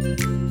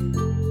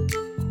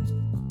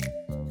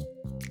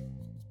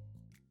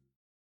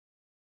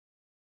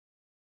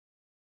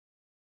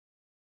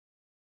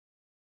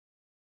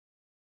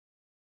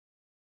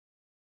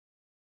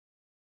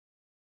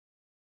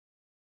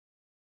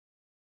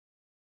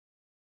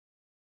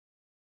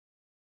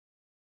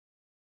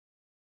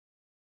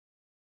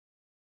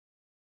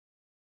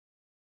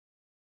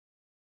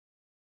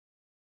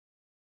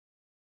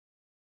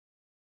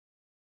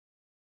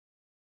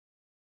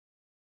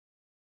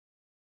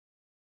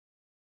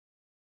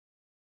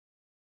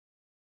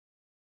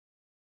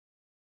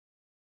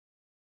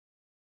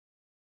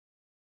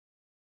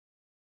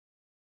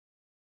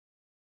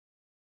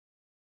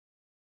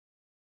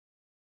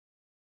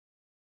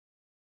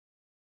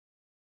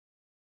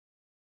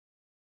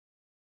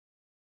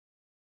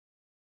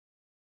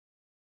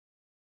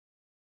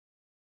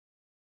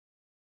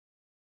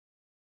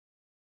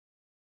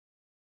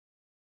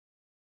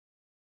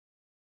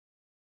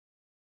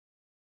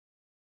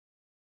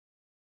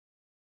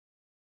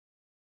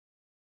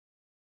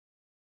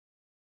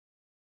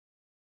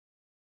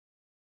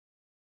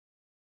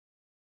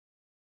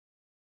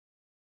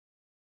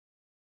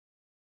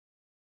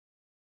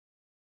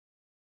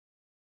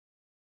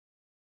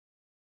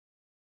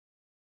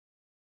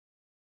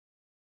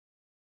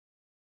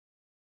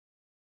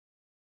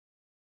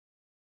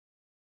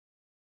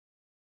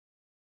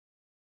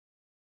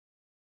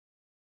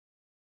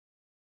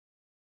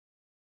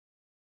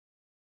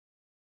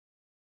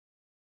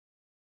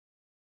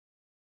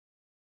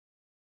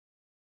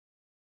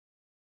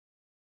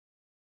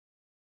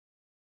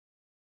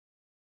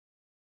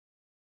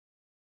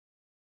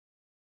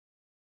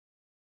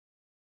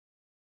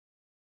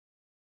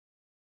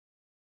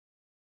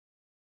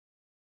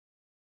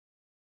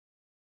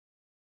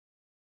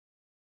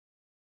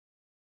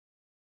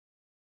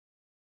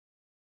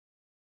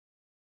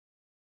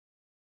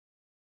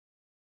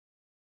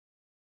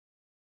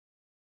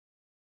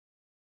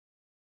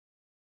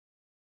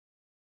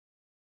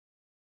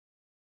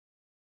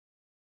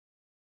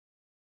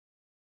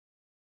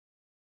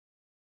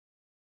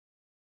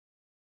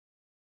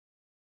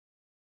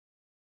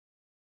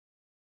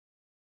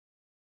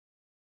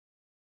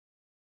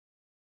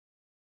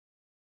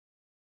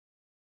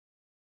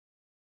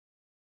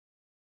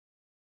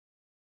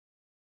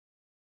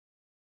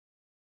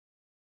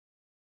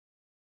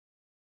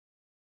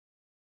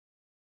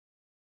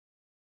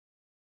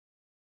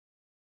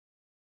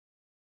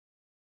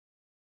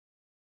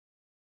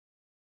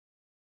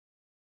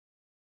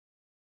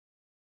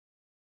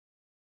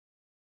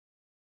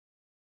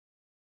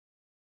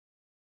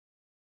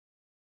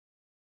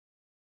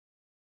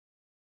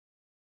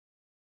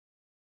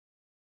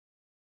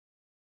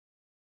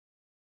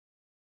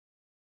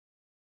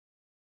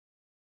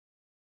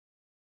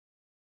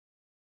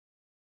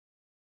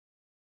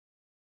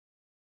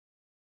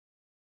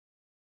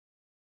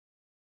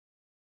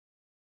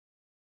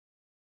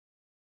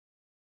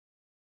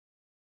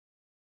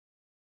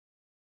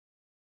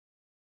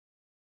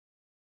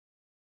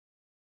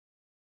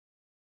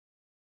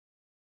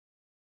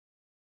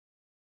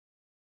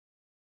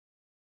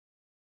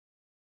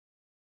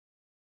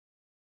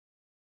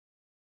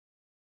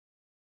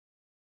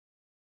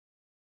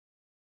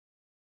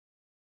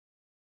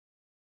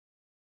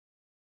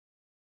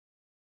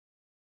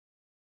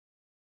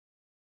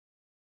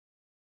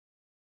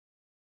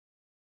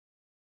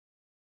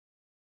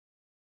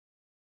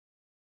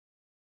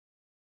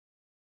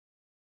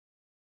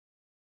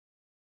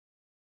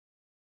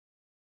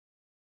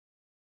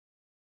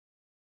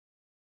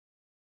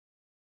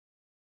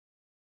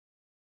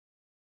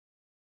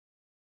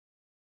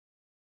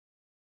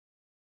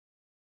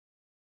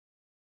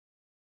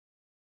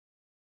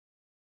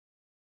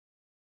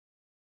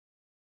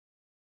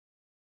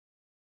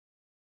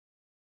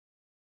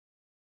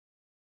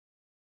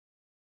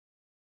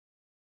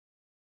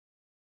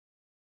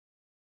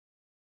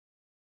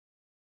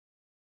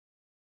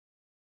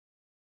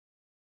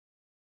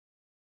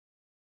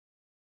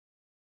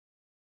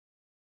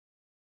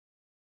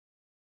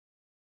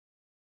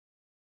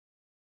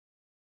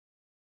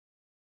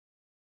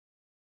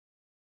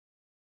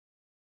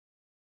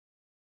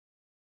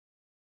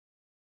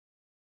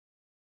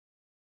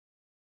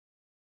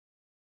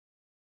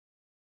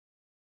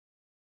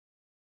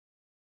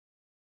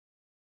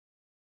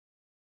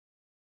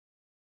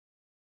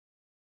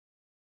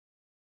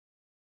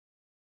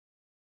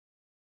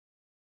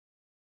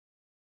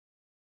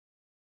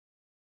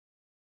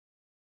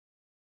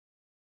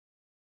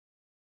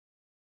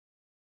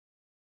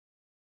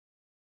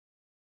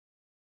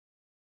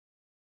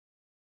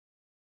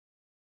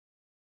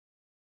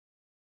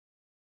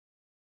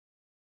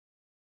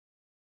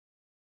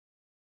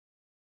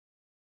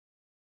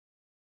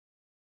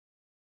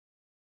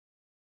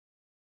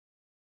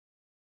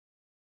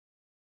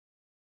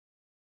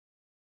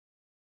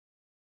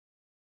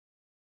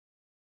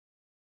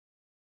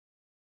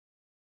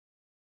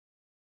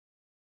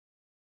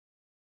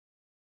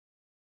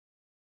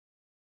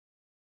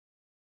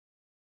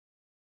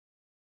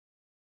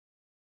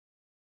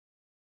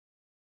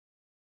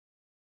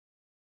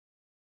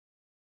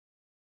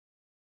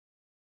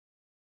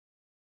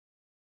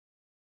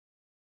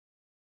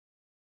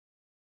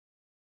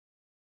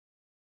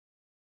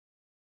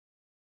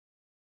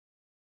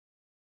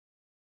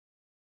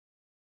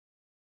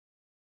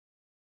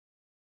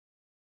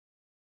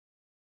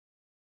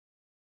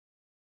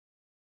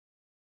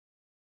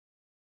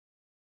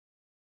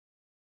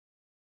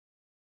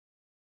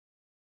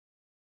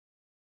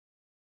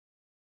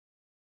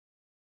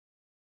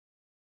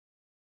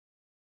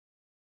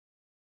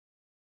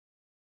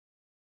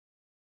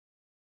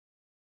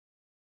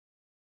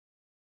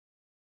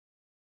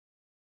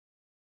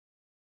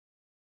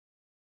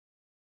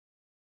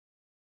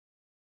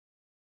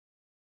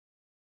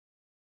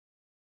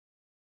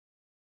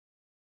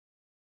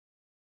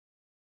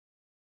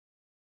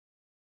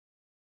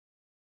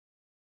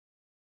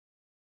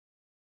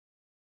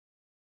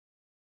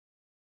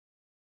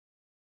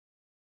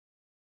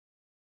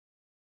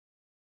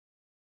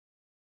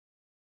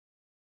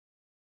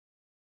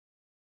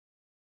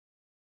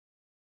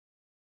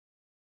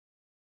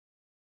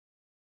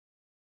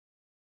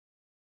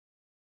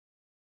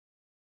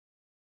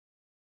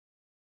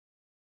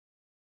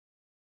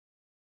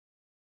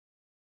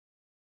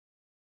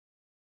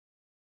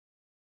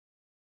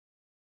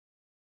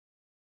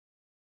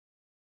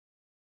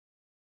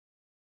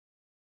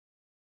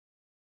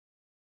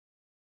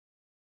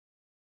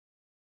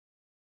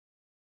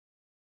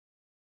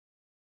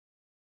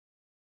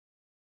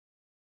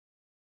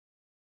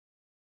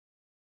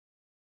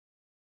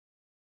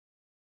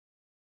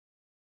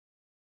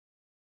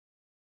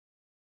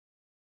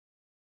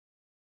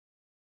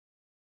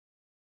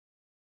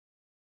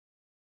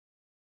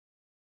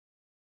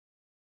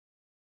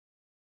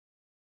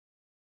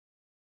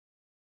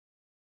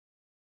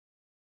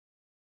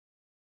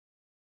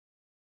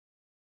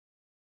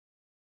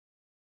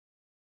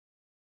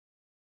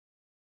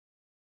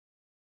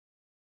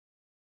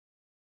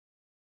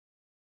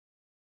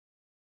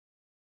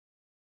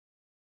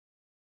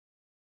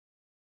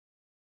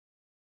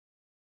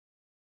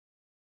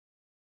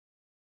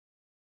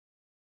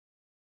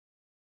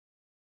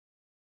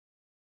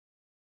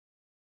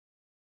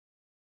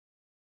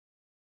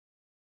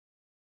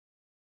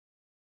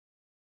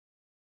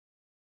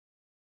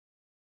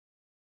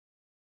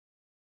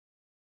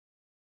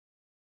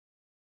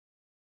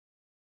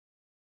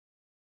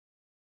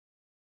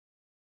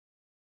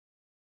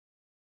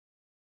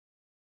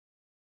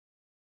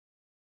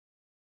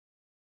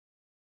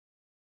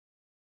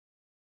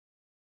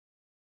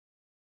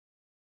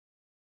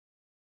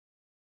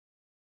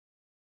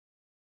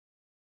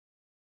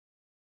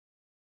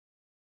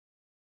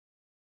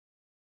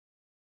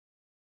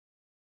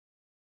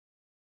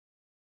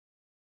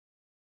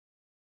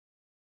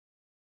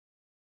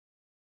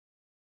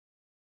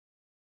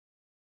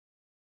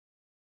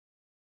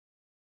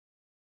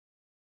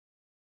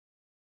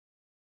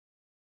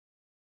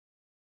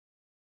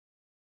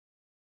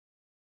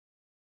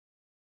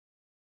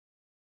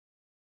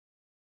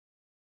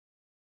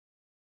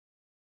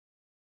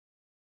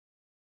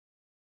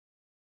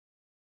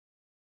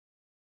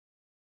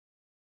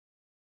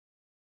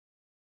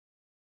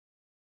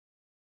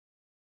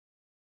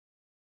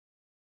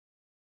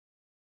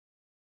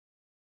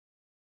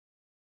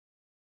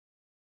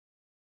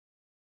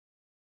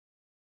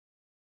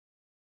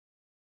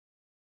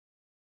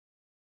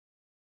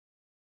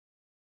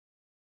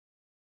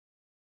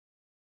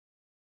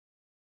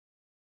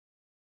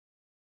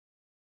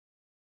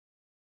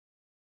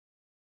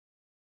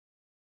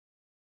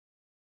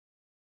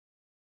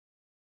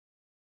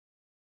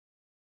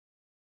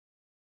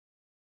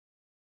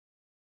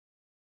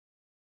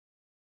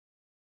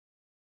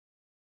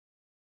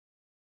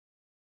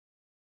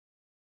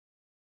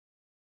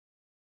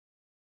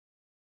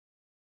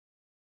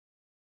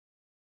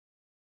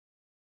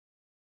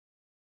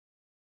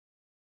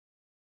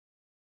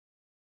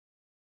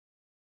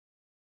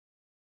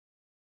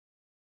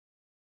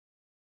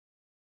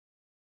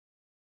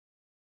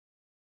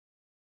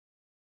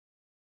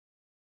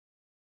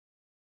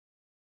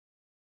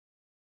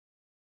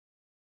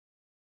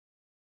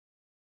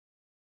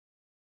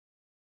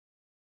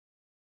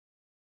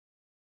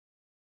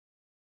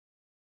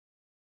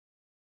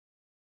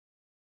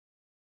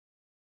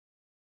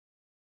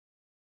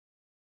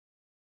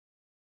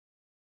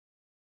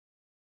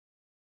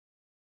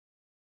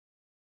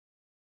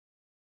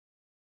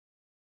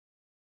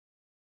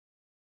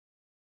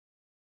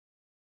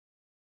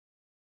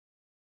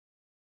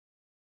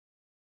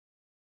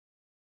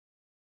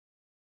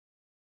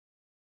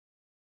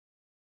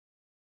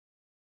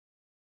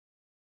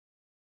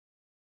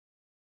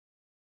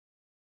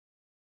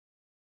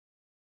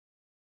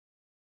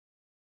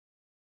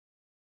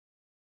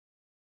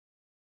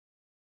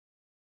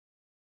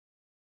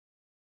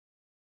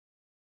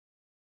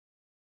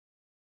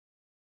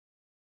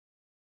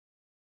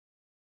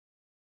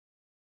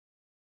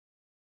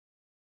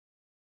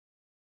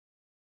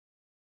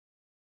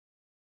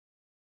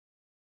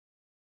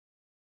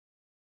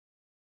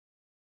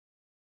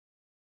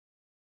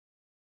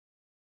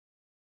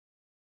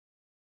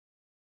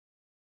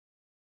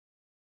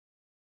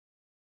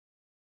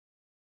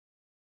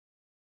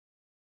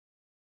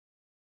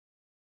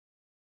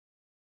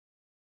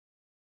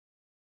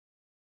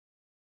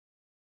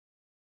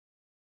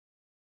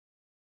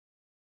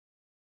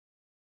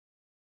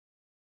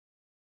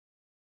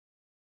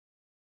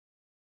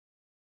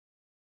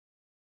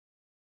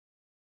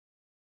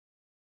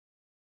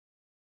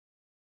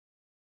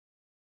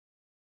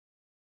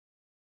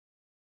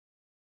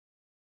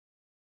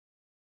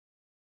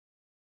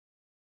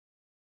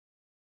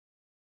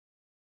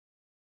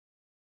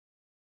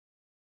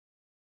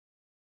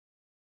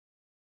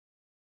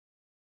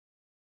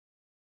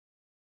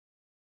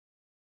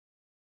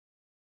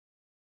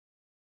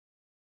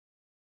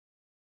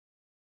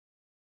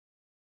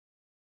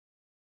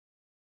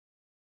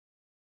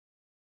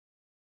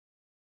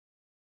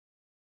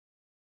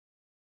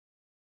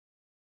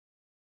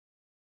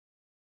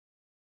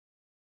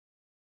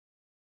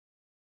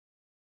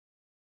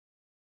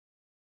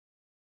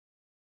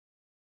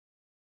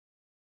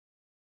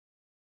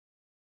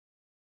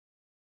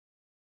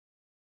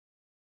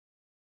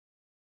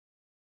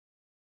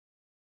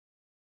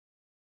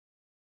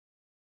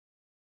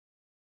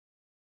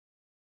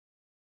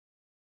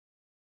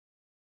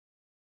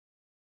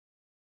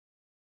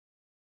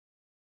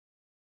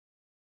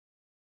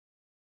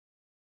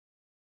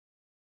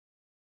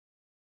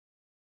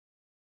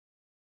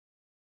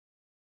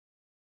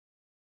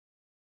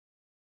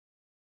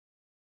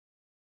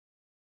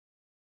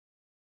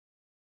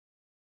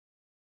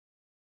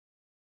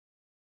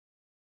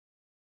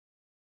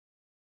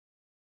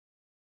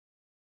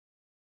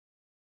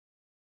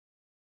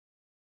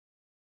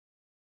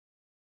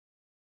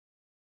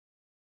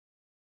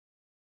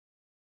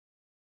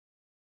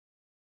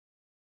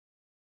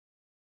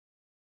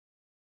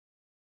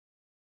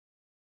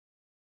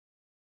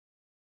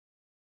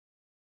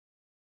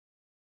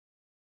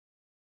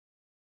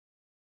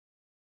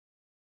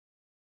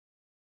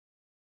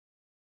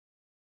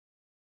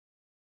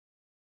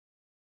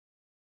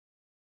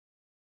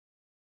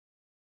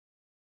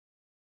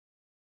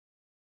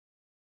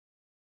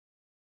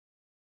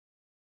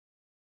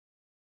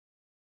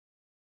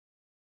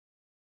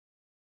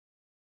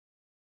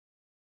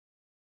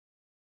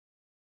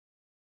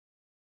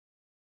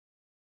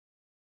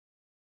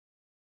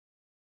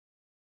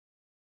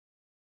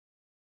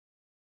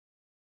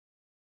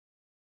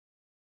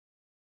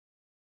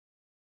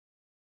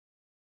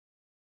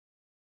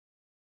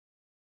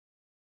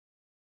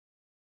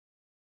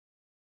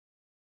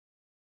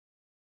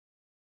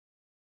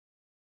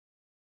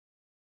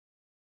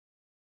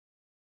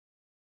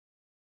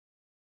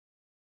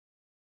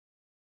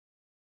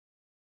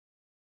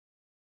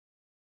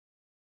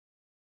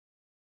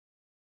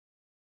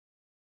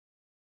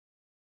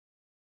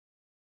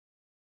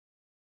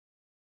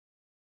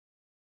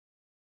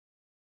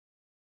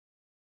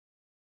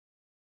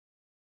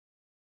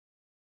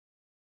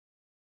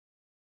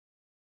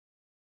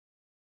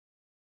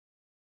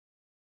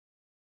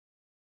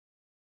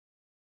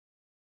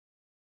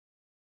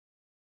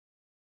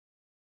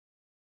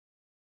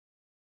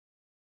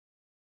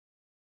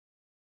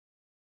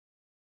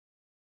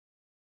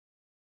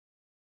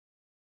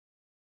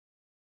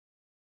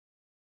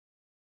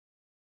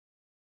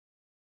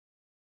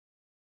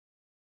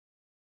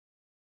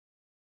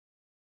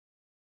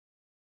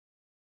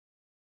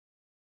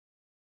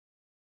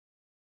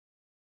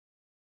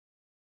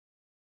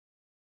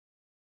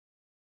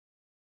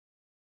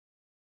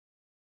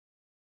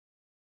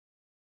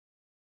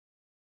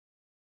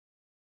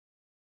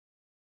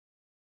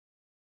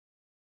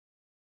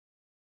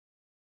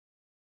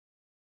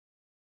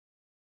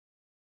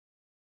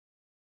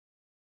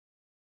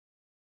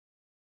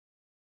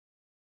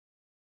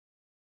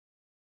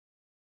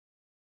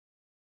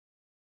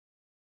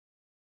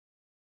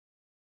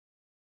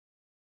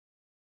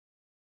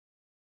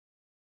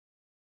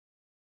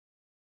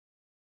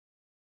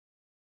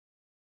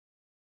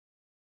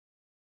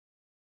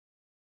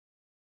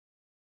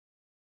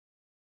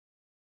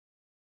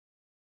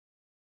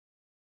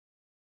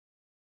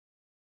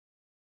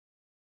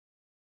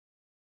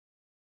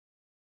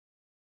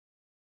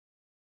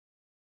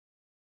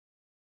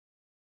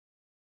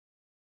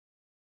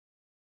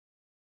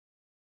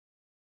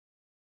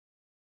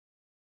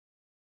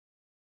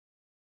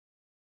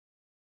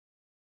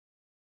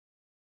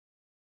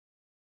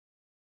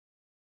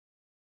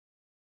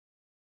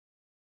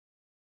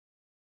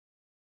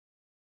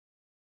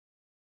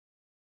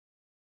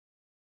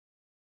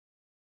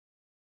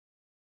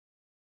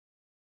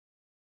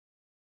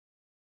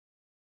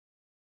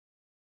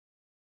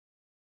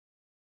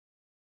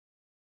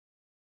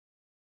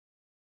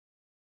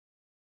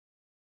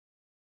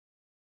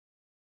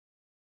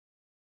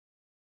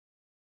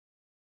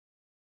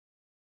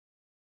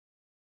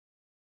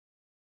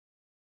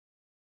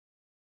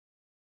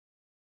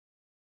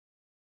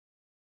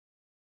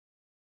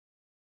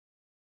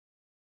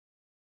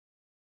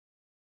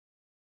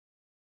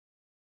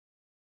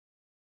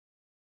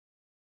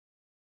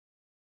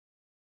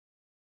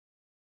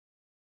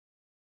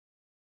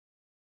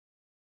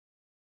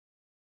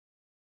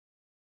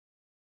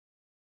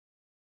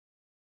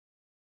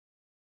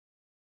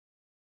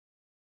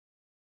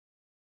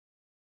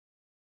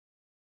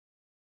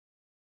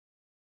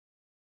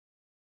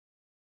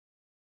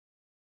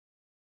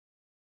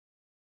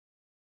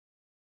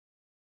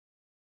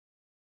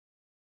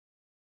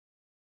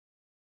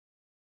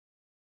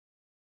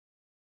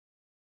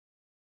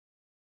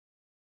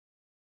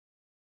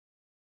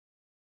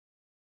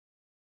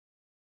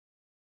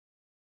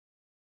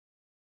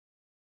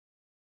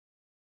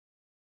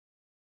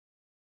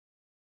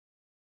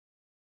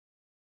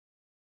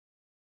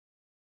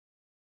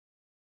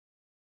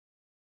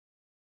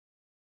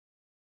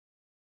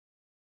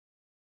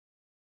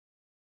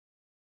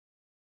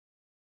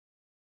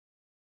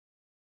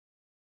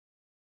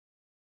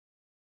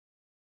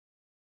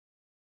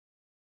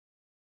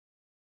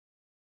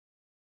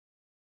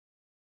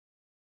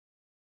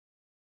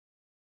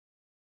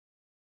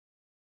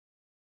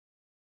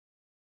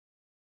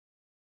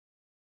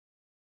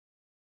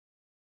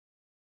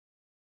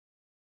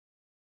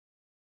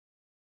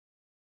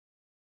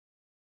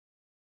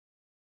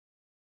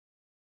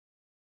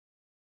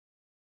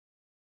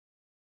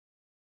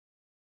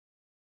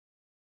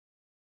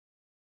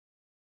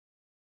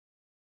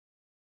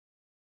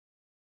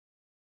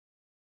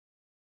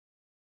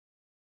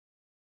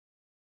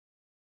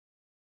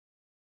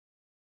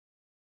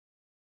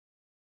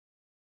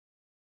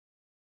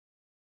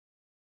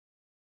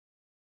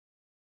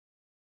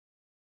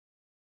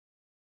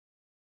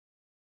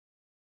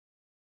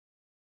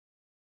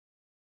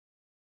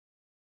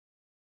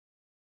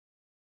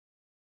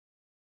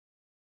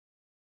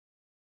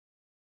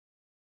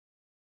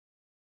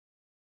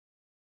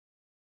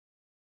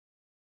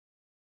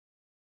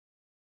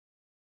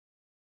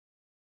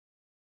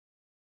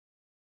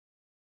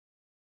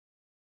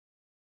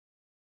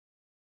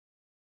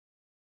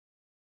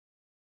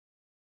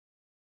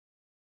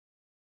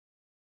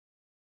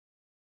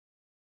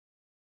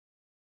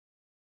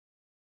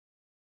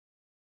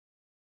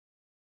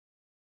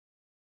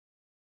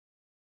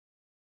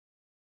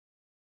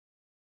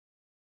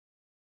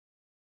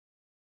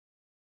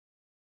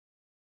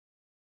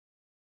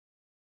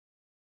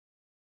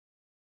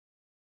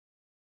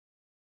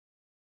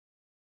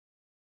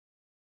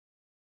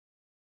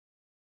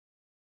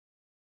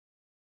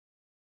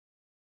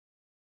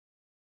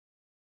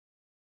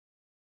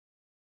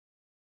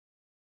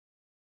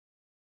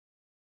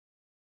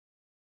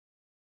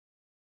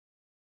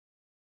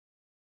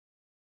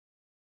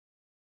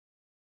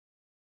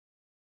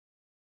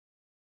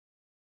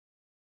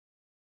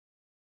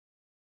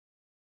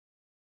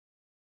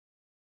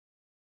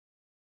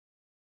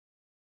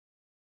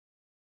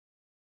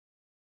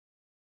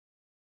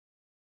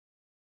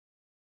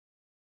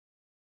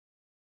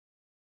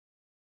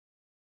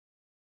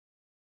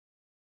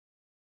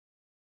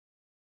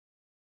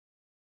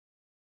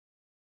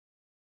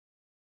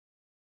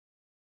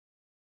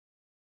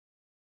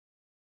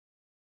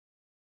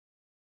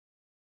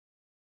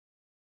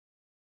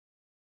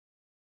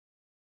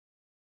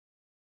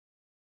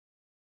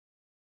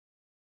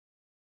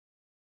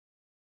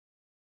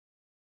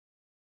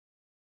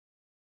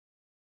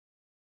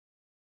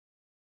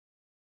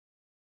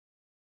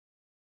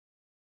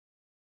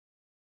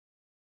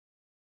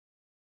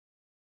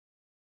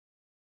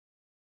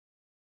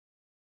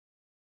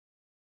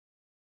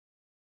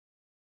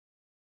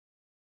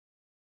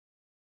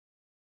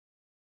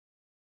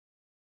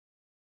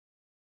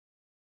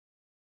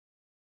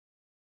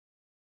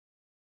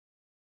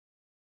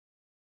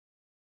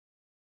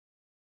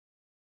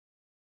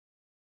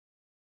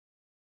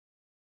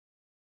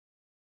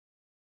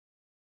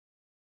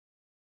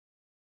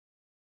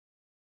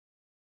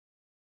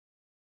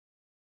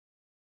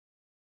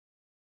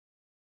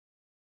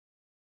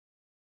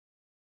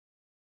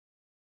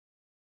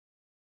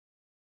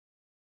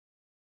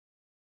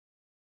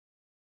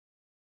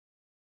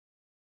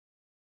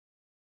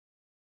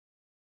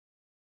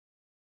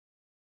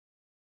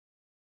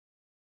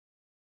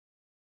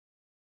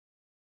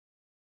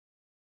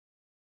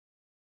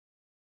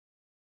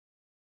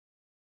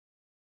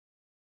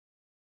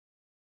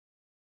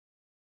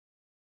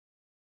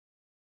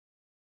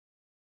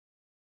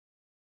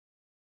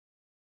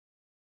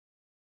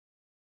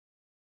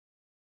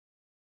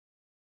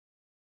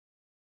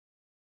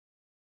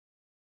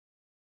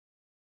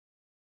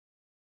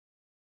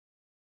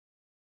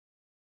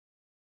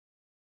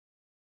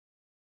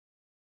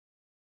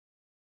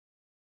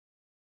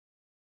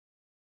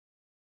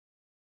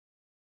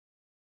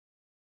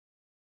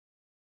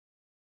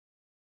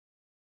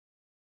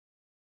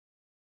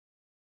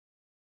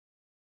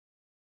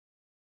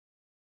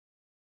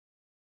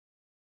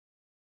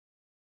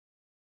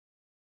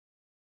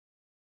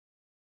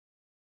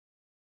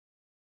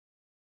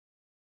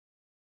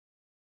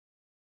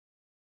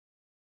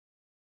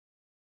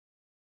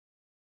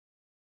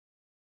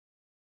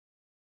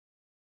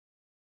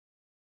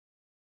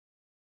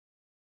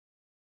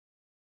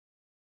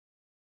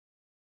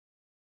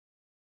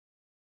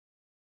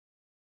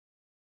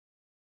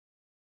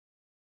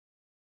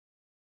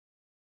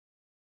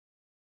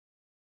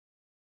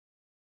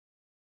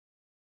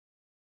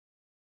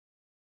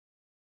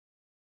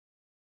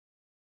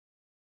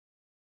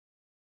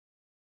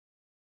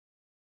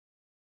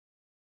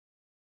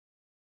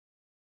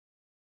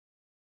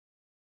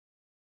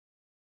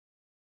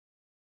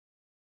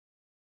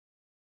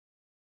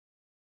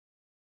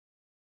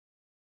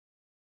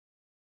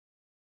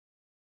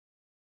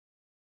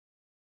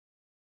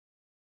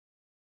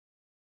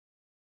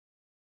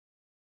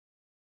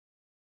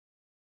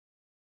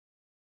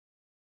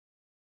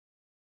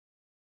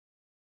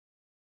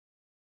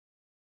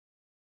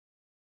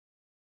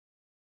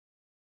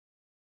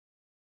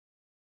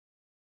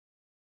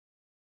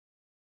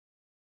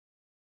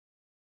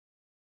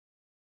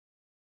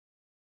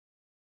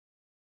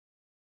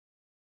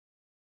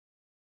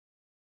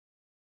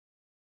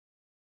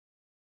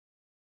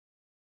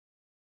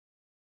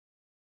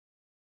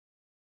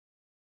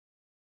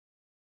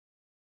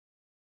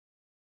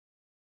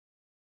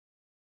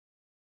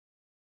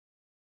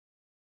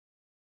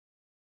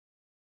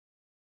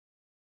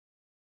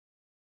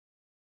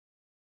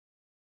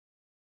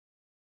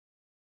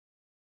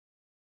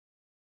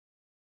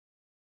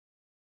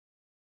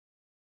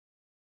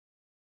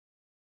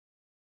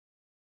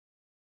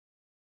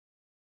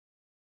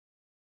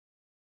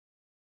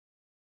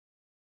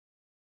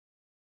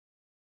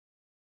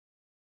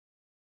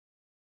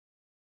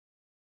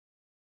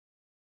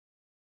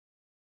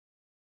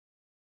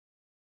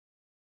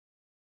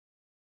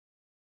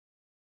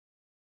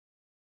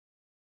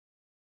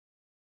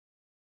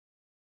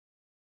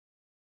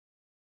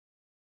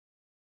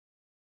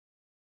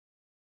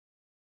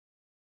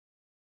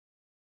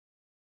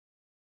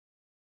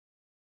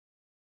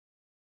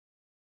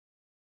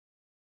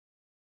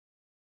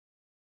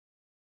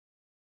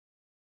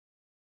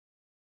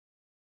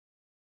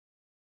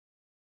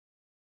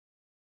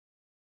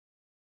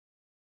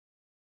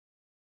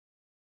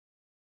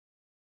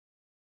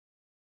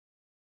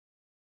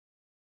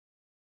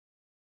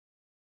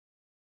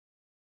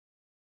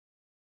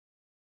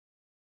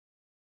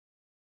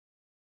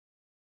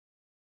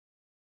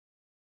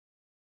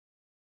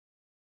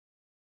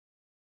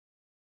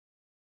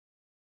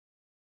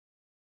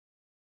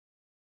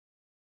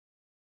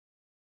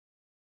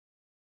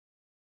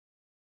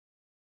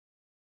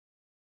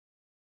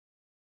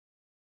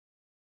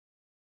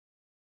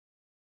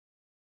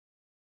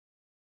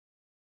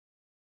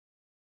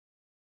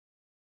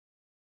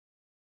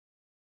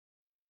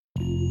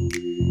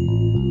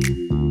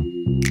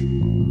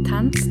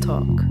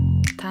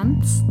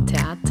 Tanz,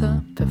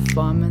 Theater,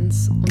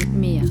 Performance und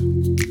mehr.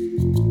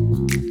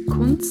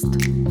 Kunst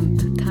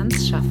und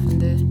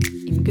Tanzschaffende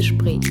im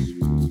Gespräch.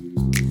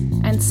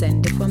 Ein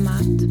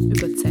Sendeformat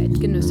über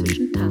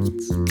zeitgenössischen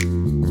Tanz.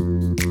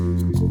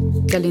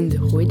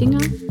 Gerlinde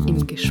Rödinger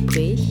im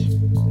Gespräch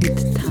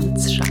mit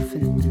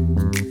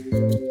Tanzschaffenden.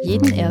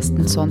 Jeden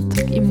ersten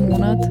Sonntag im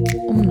Monat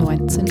um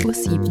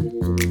 19:07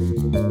 Uhr.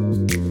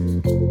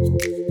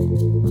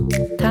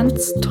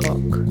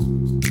 Tanztalk.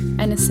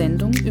 Eine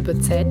Sendung über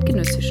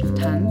zeitgenössischen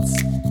Tanz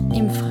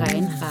im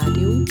freien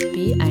Radio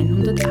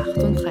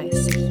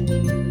B138.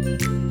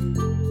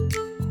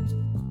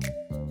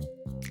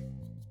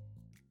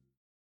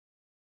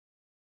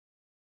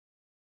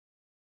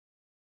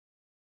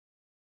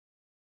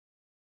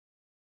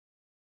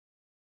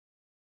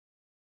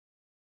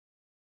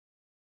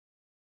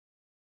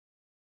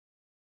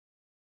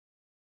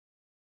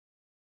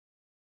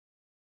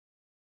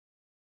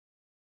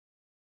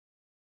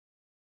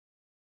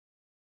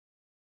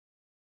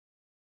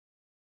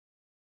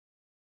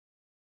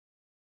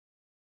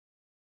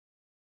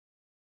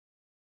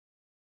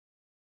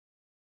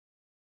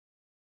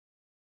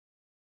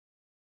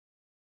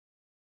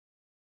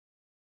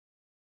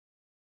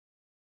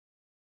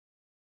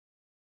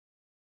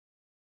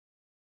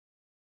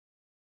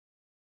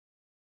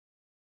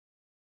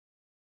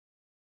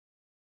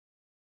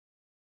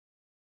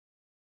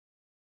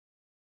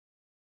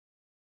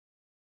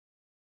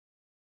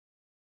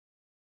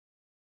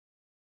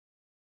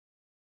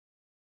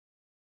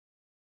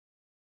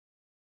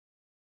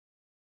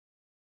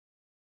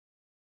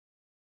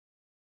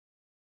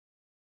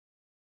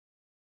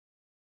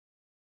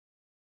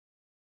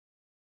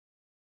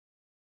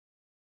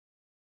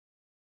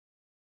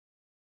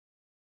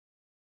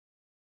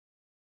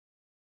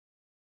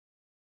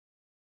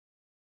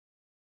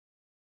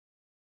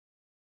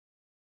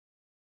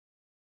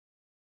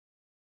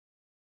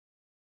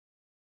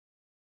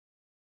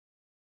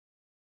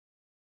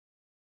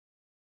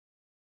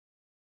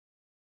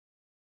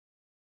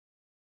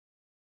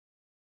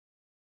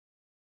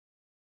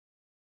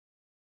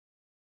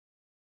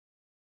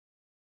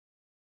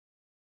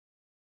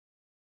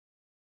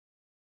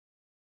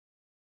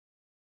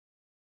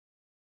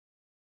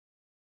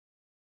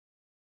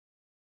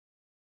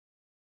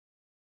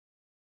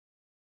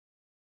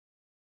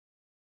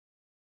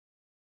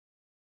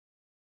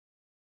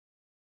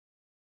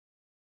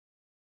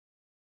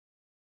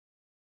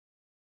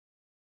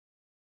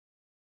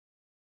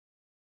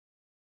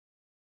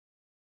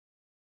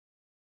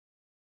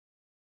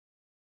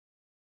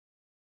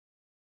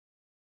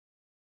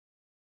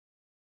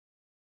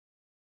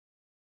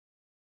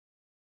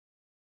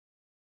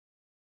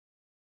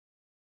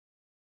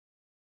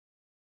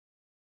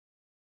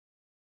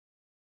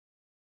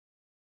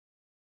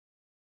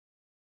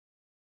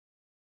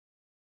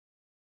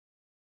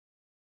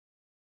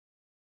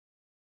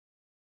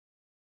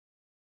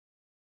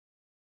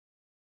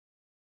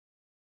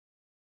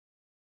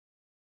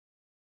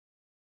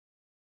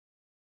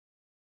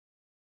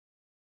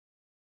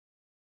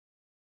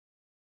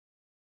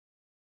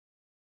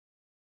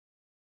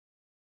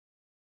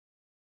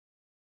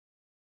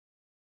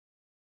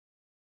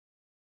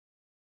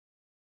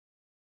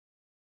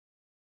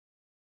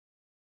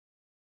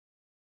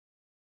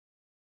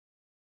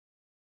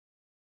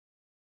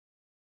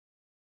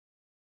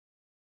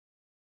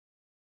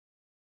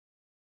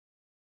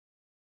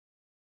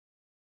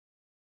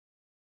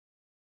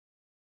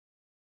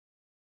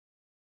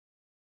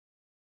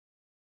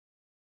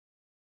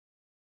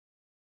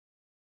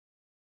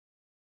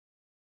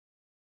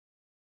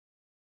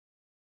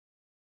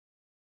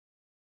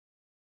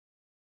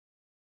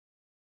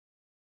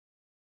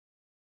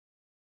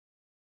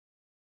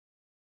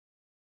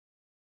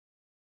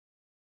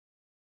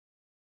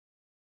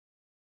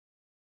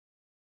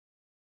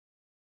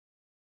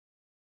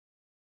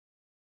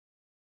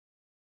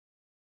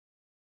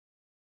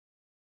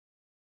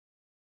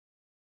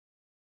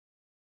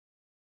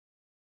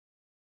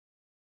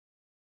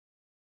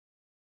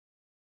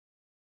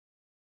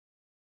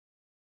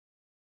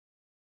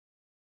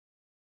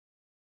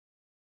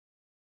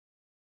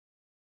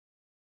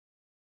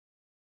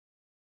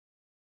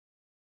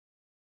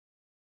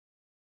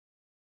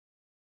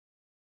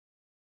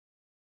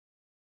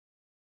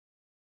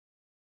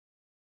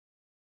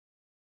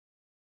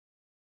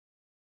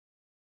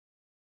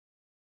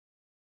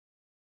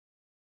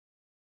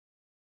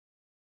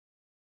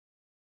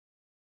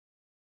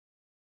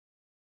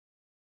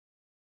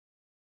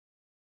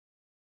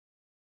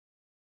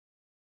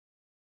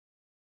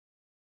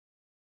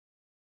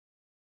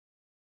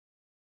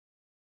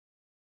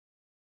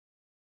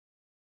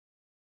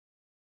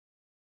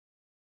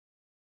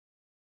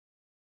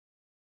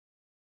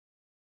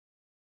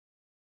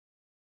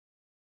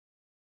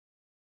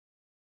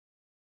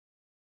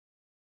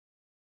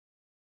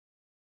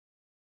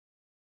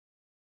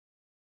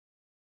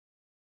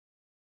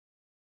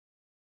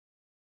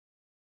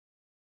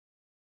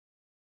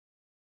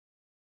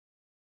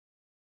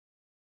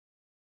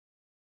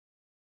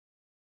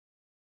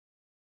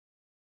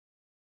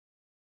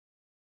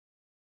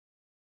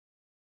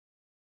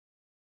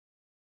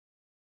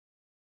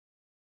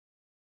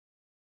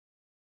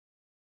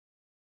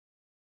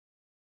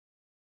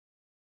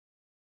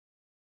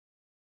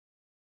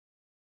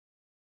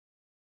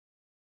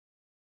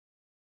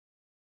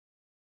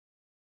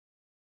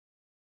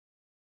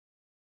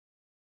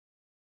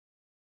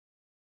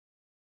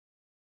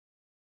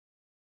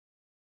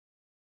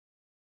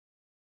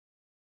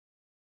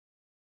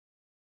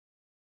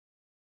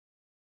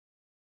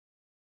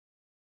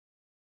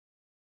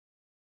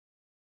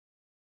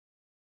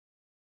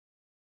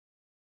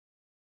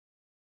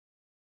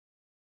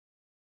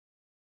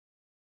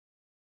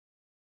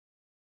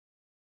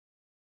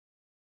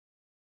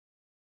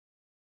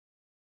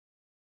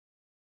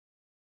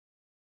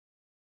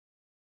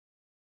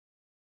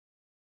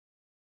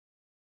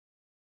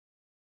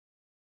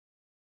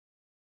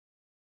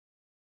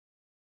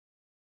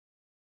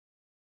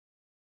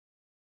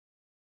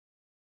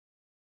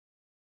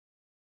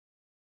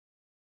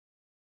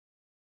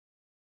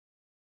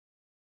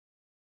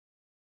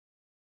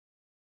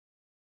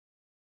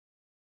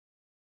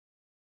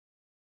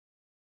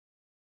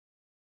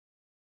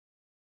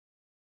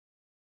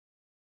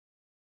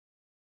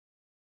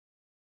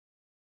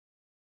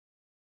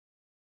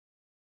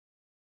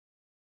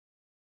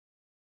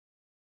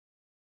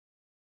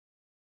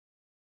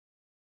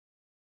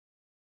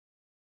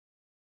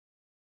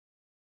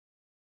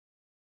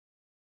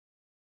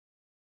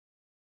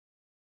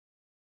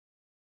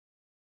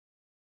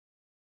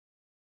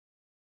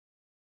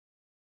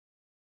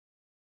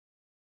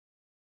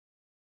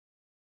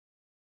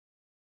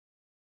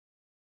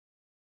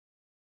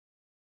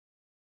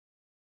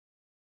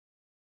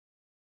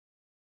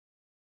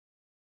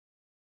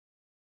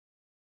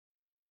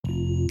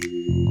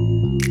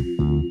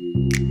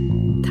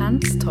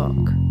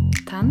 Tanztalk.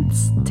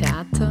 Tanz,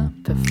 Theater,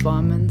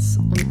 Performance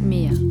und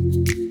mehr.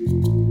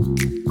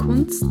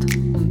 Kunst-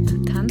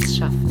 und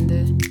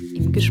Tanzschaffende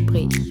im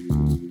Gespräch.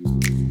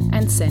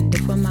 Ein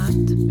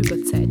Sendeformat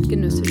über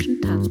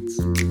zeitgenössischen Tanz.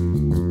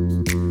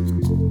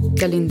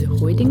 Galinde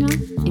Rödinger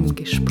im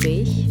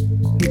Gespräch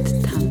mit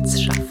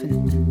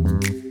Tanzschaffenden.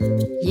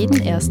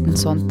 Jeden ersten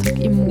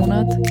Sonntag im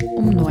Monat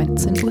um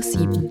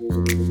 19:07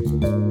 Uhr.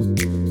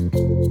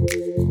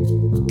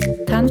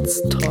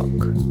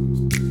 Tanztalk.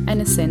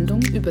 Eine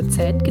Sendung über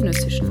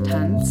zeitgenössischen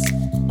Tanz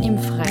im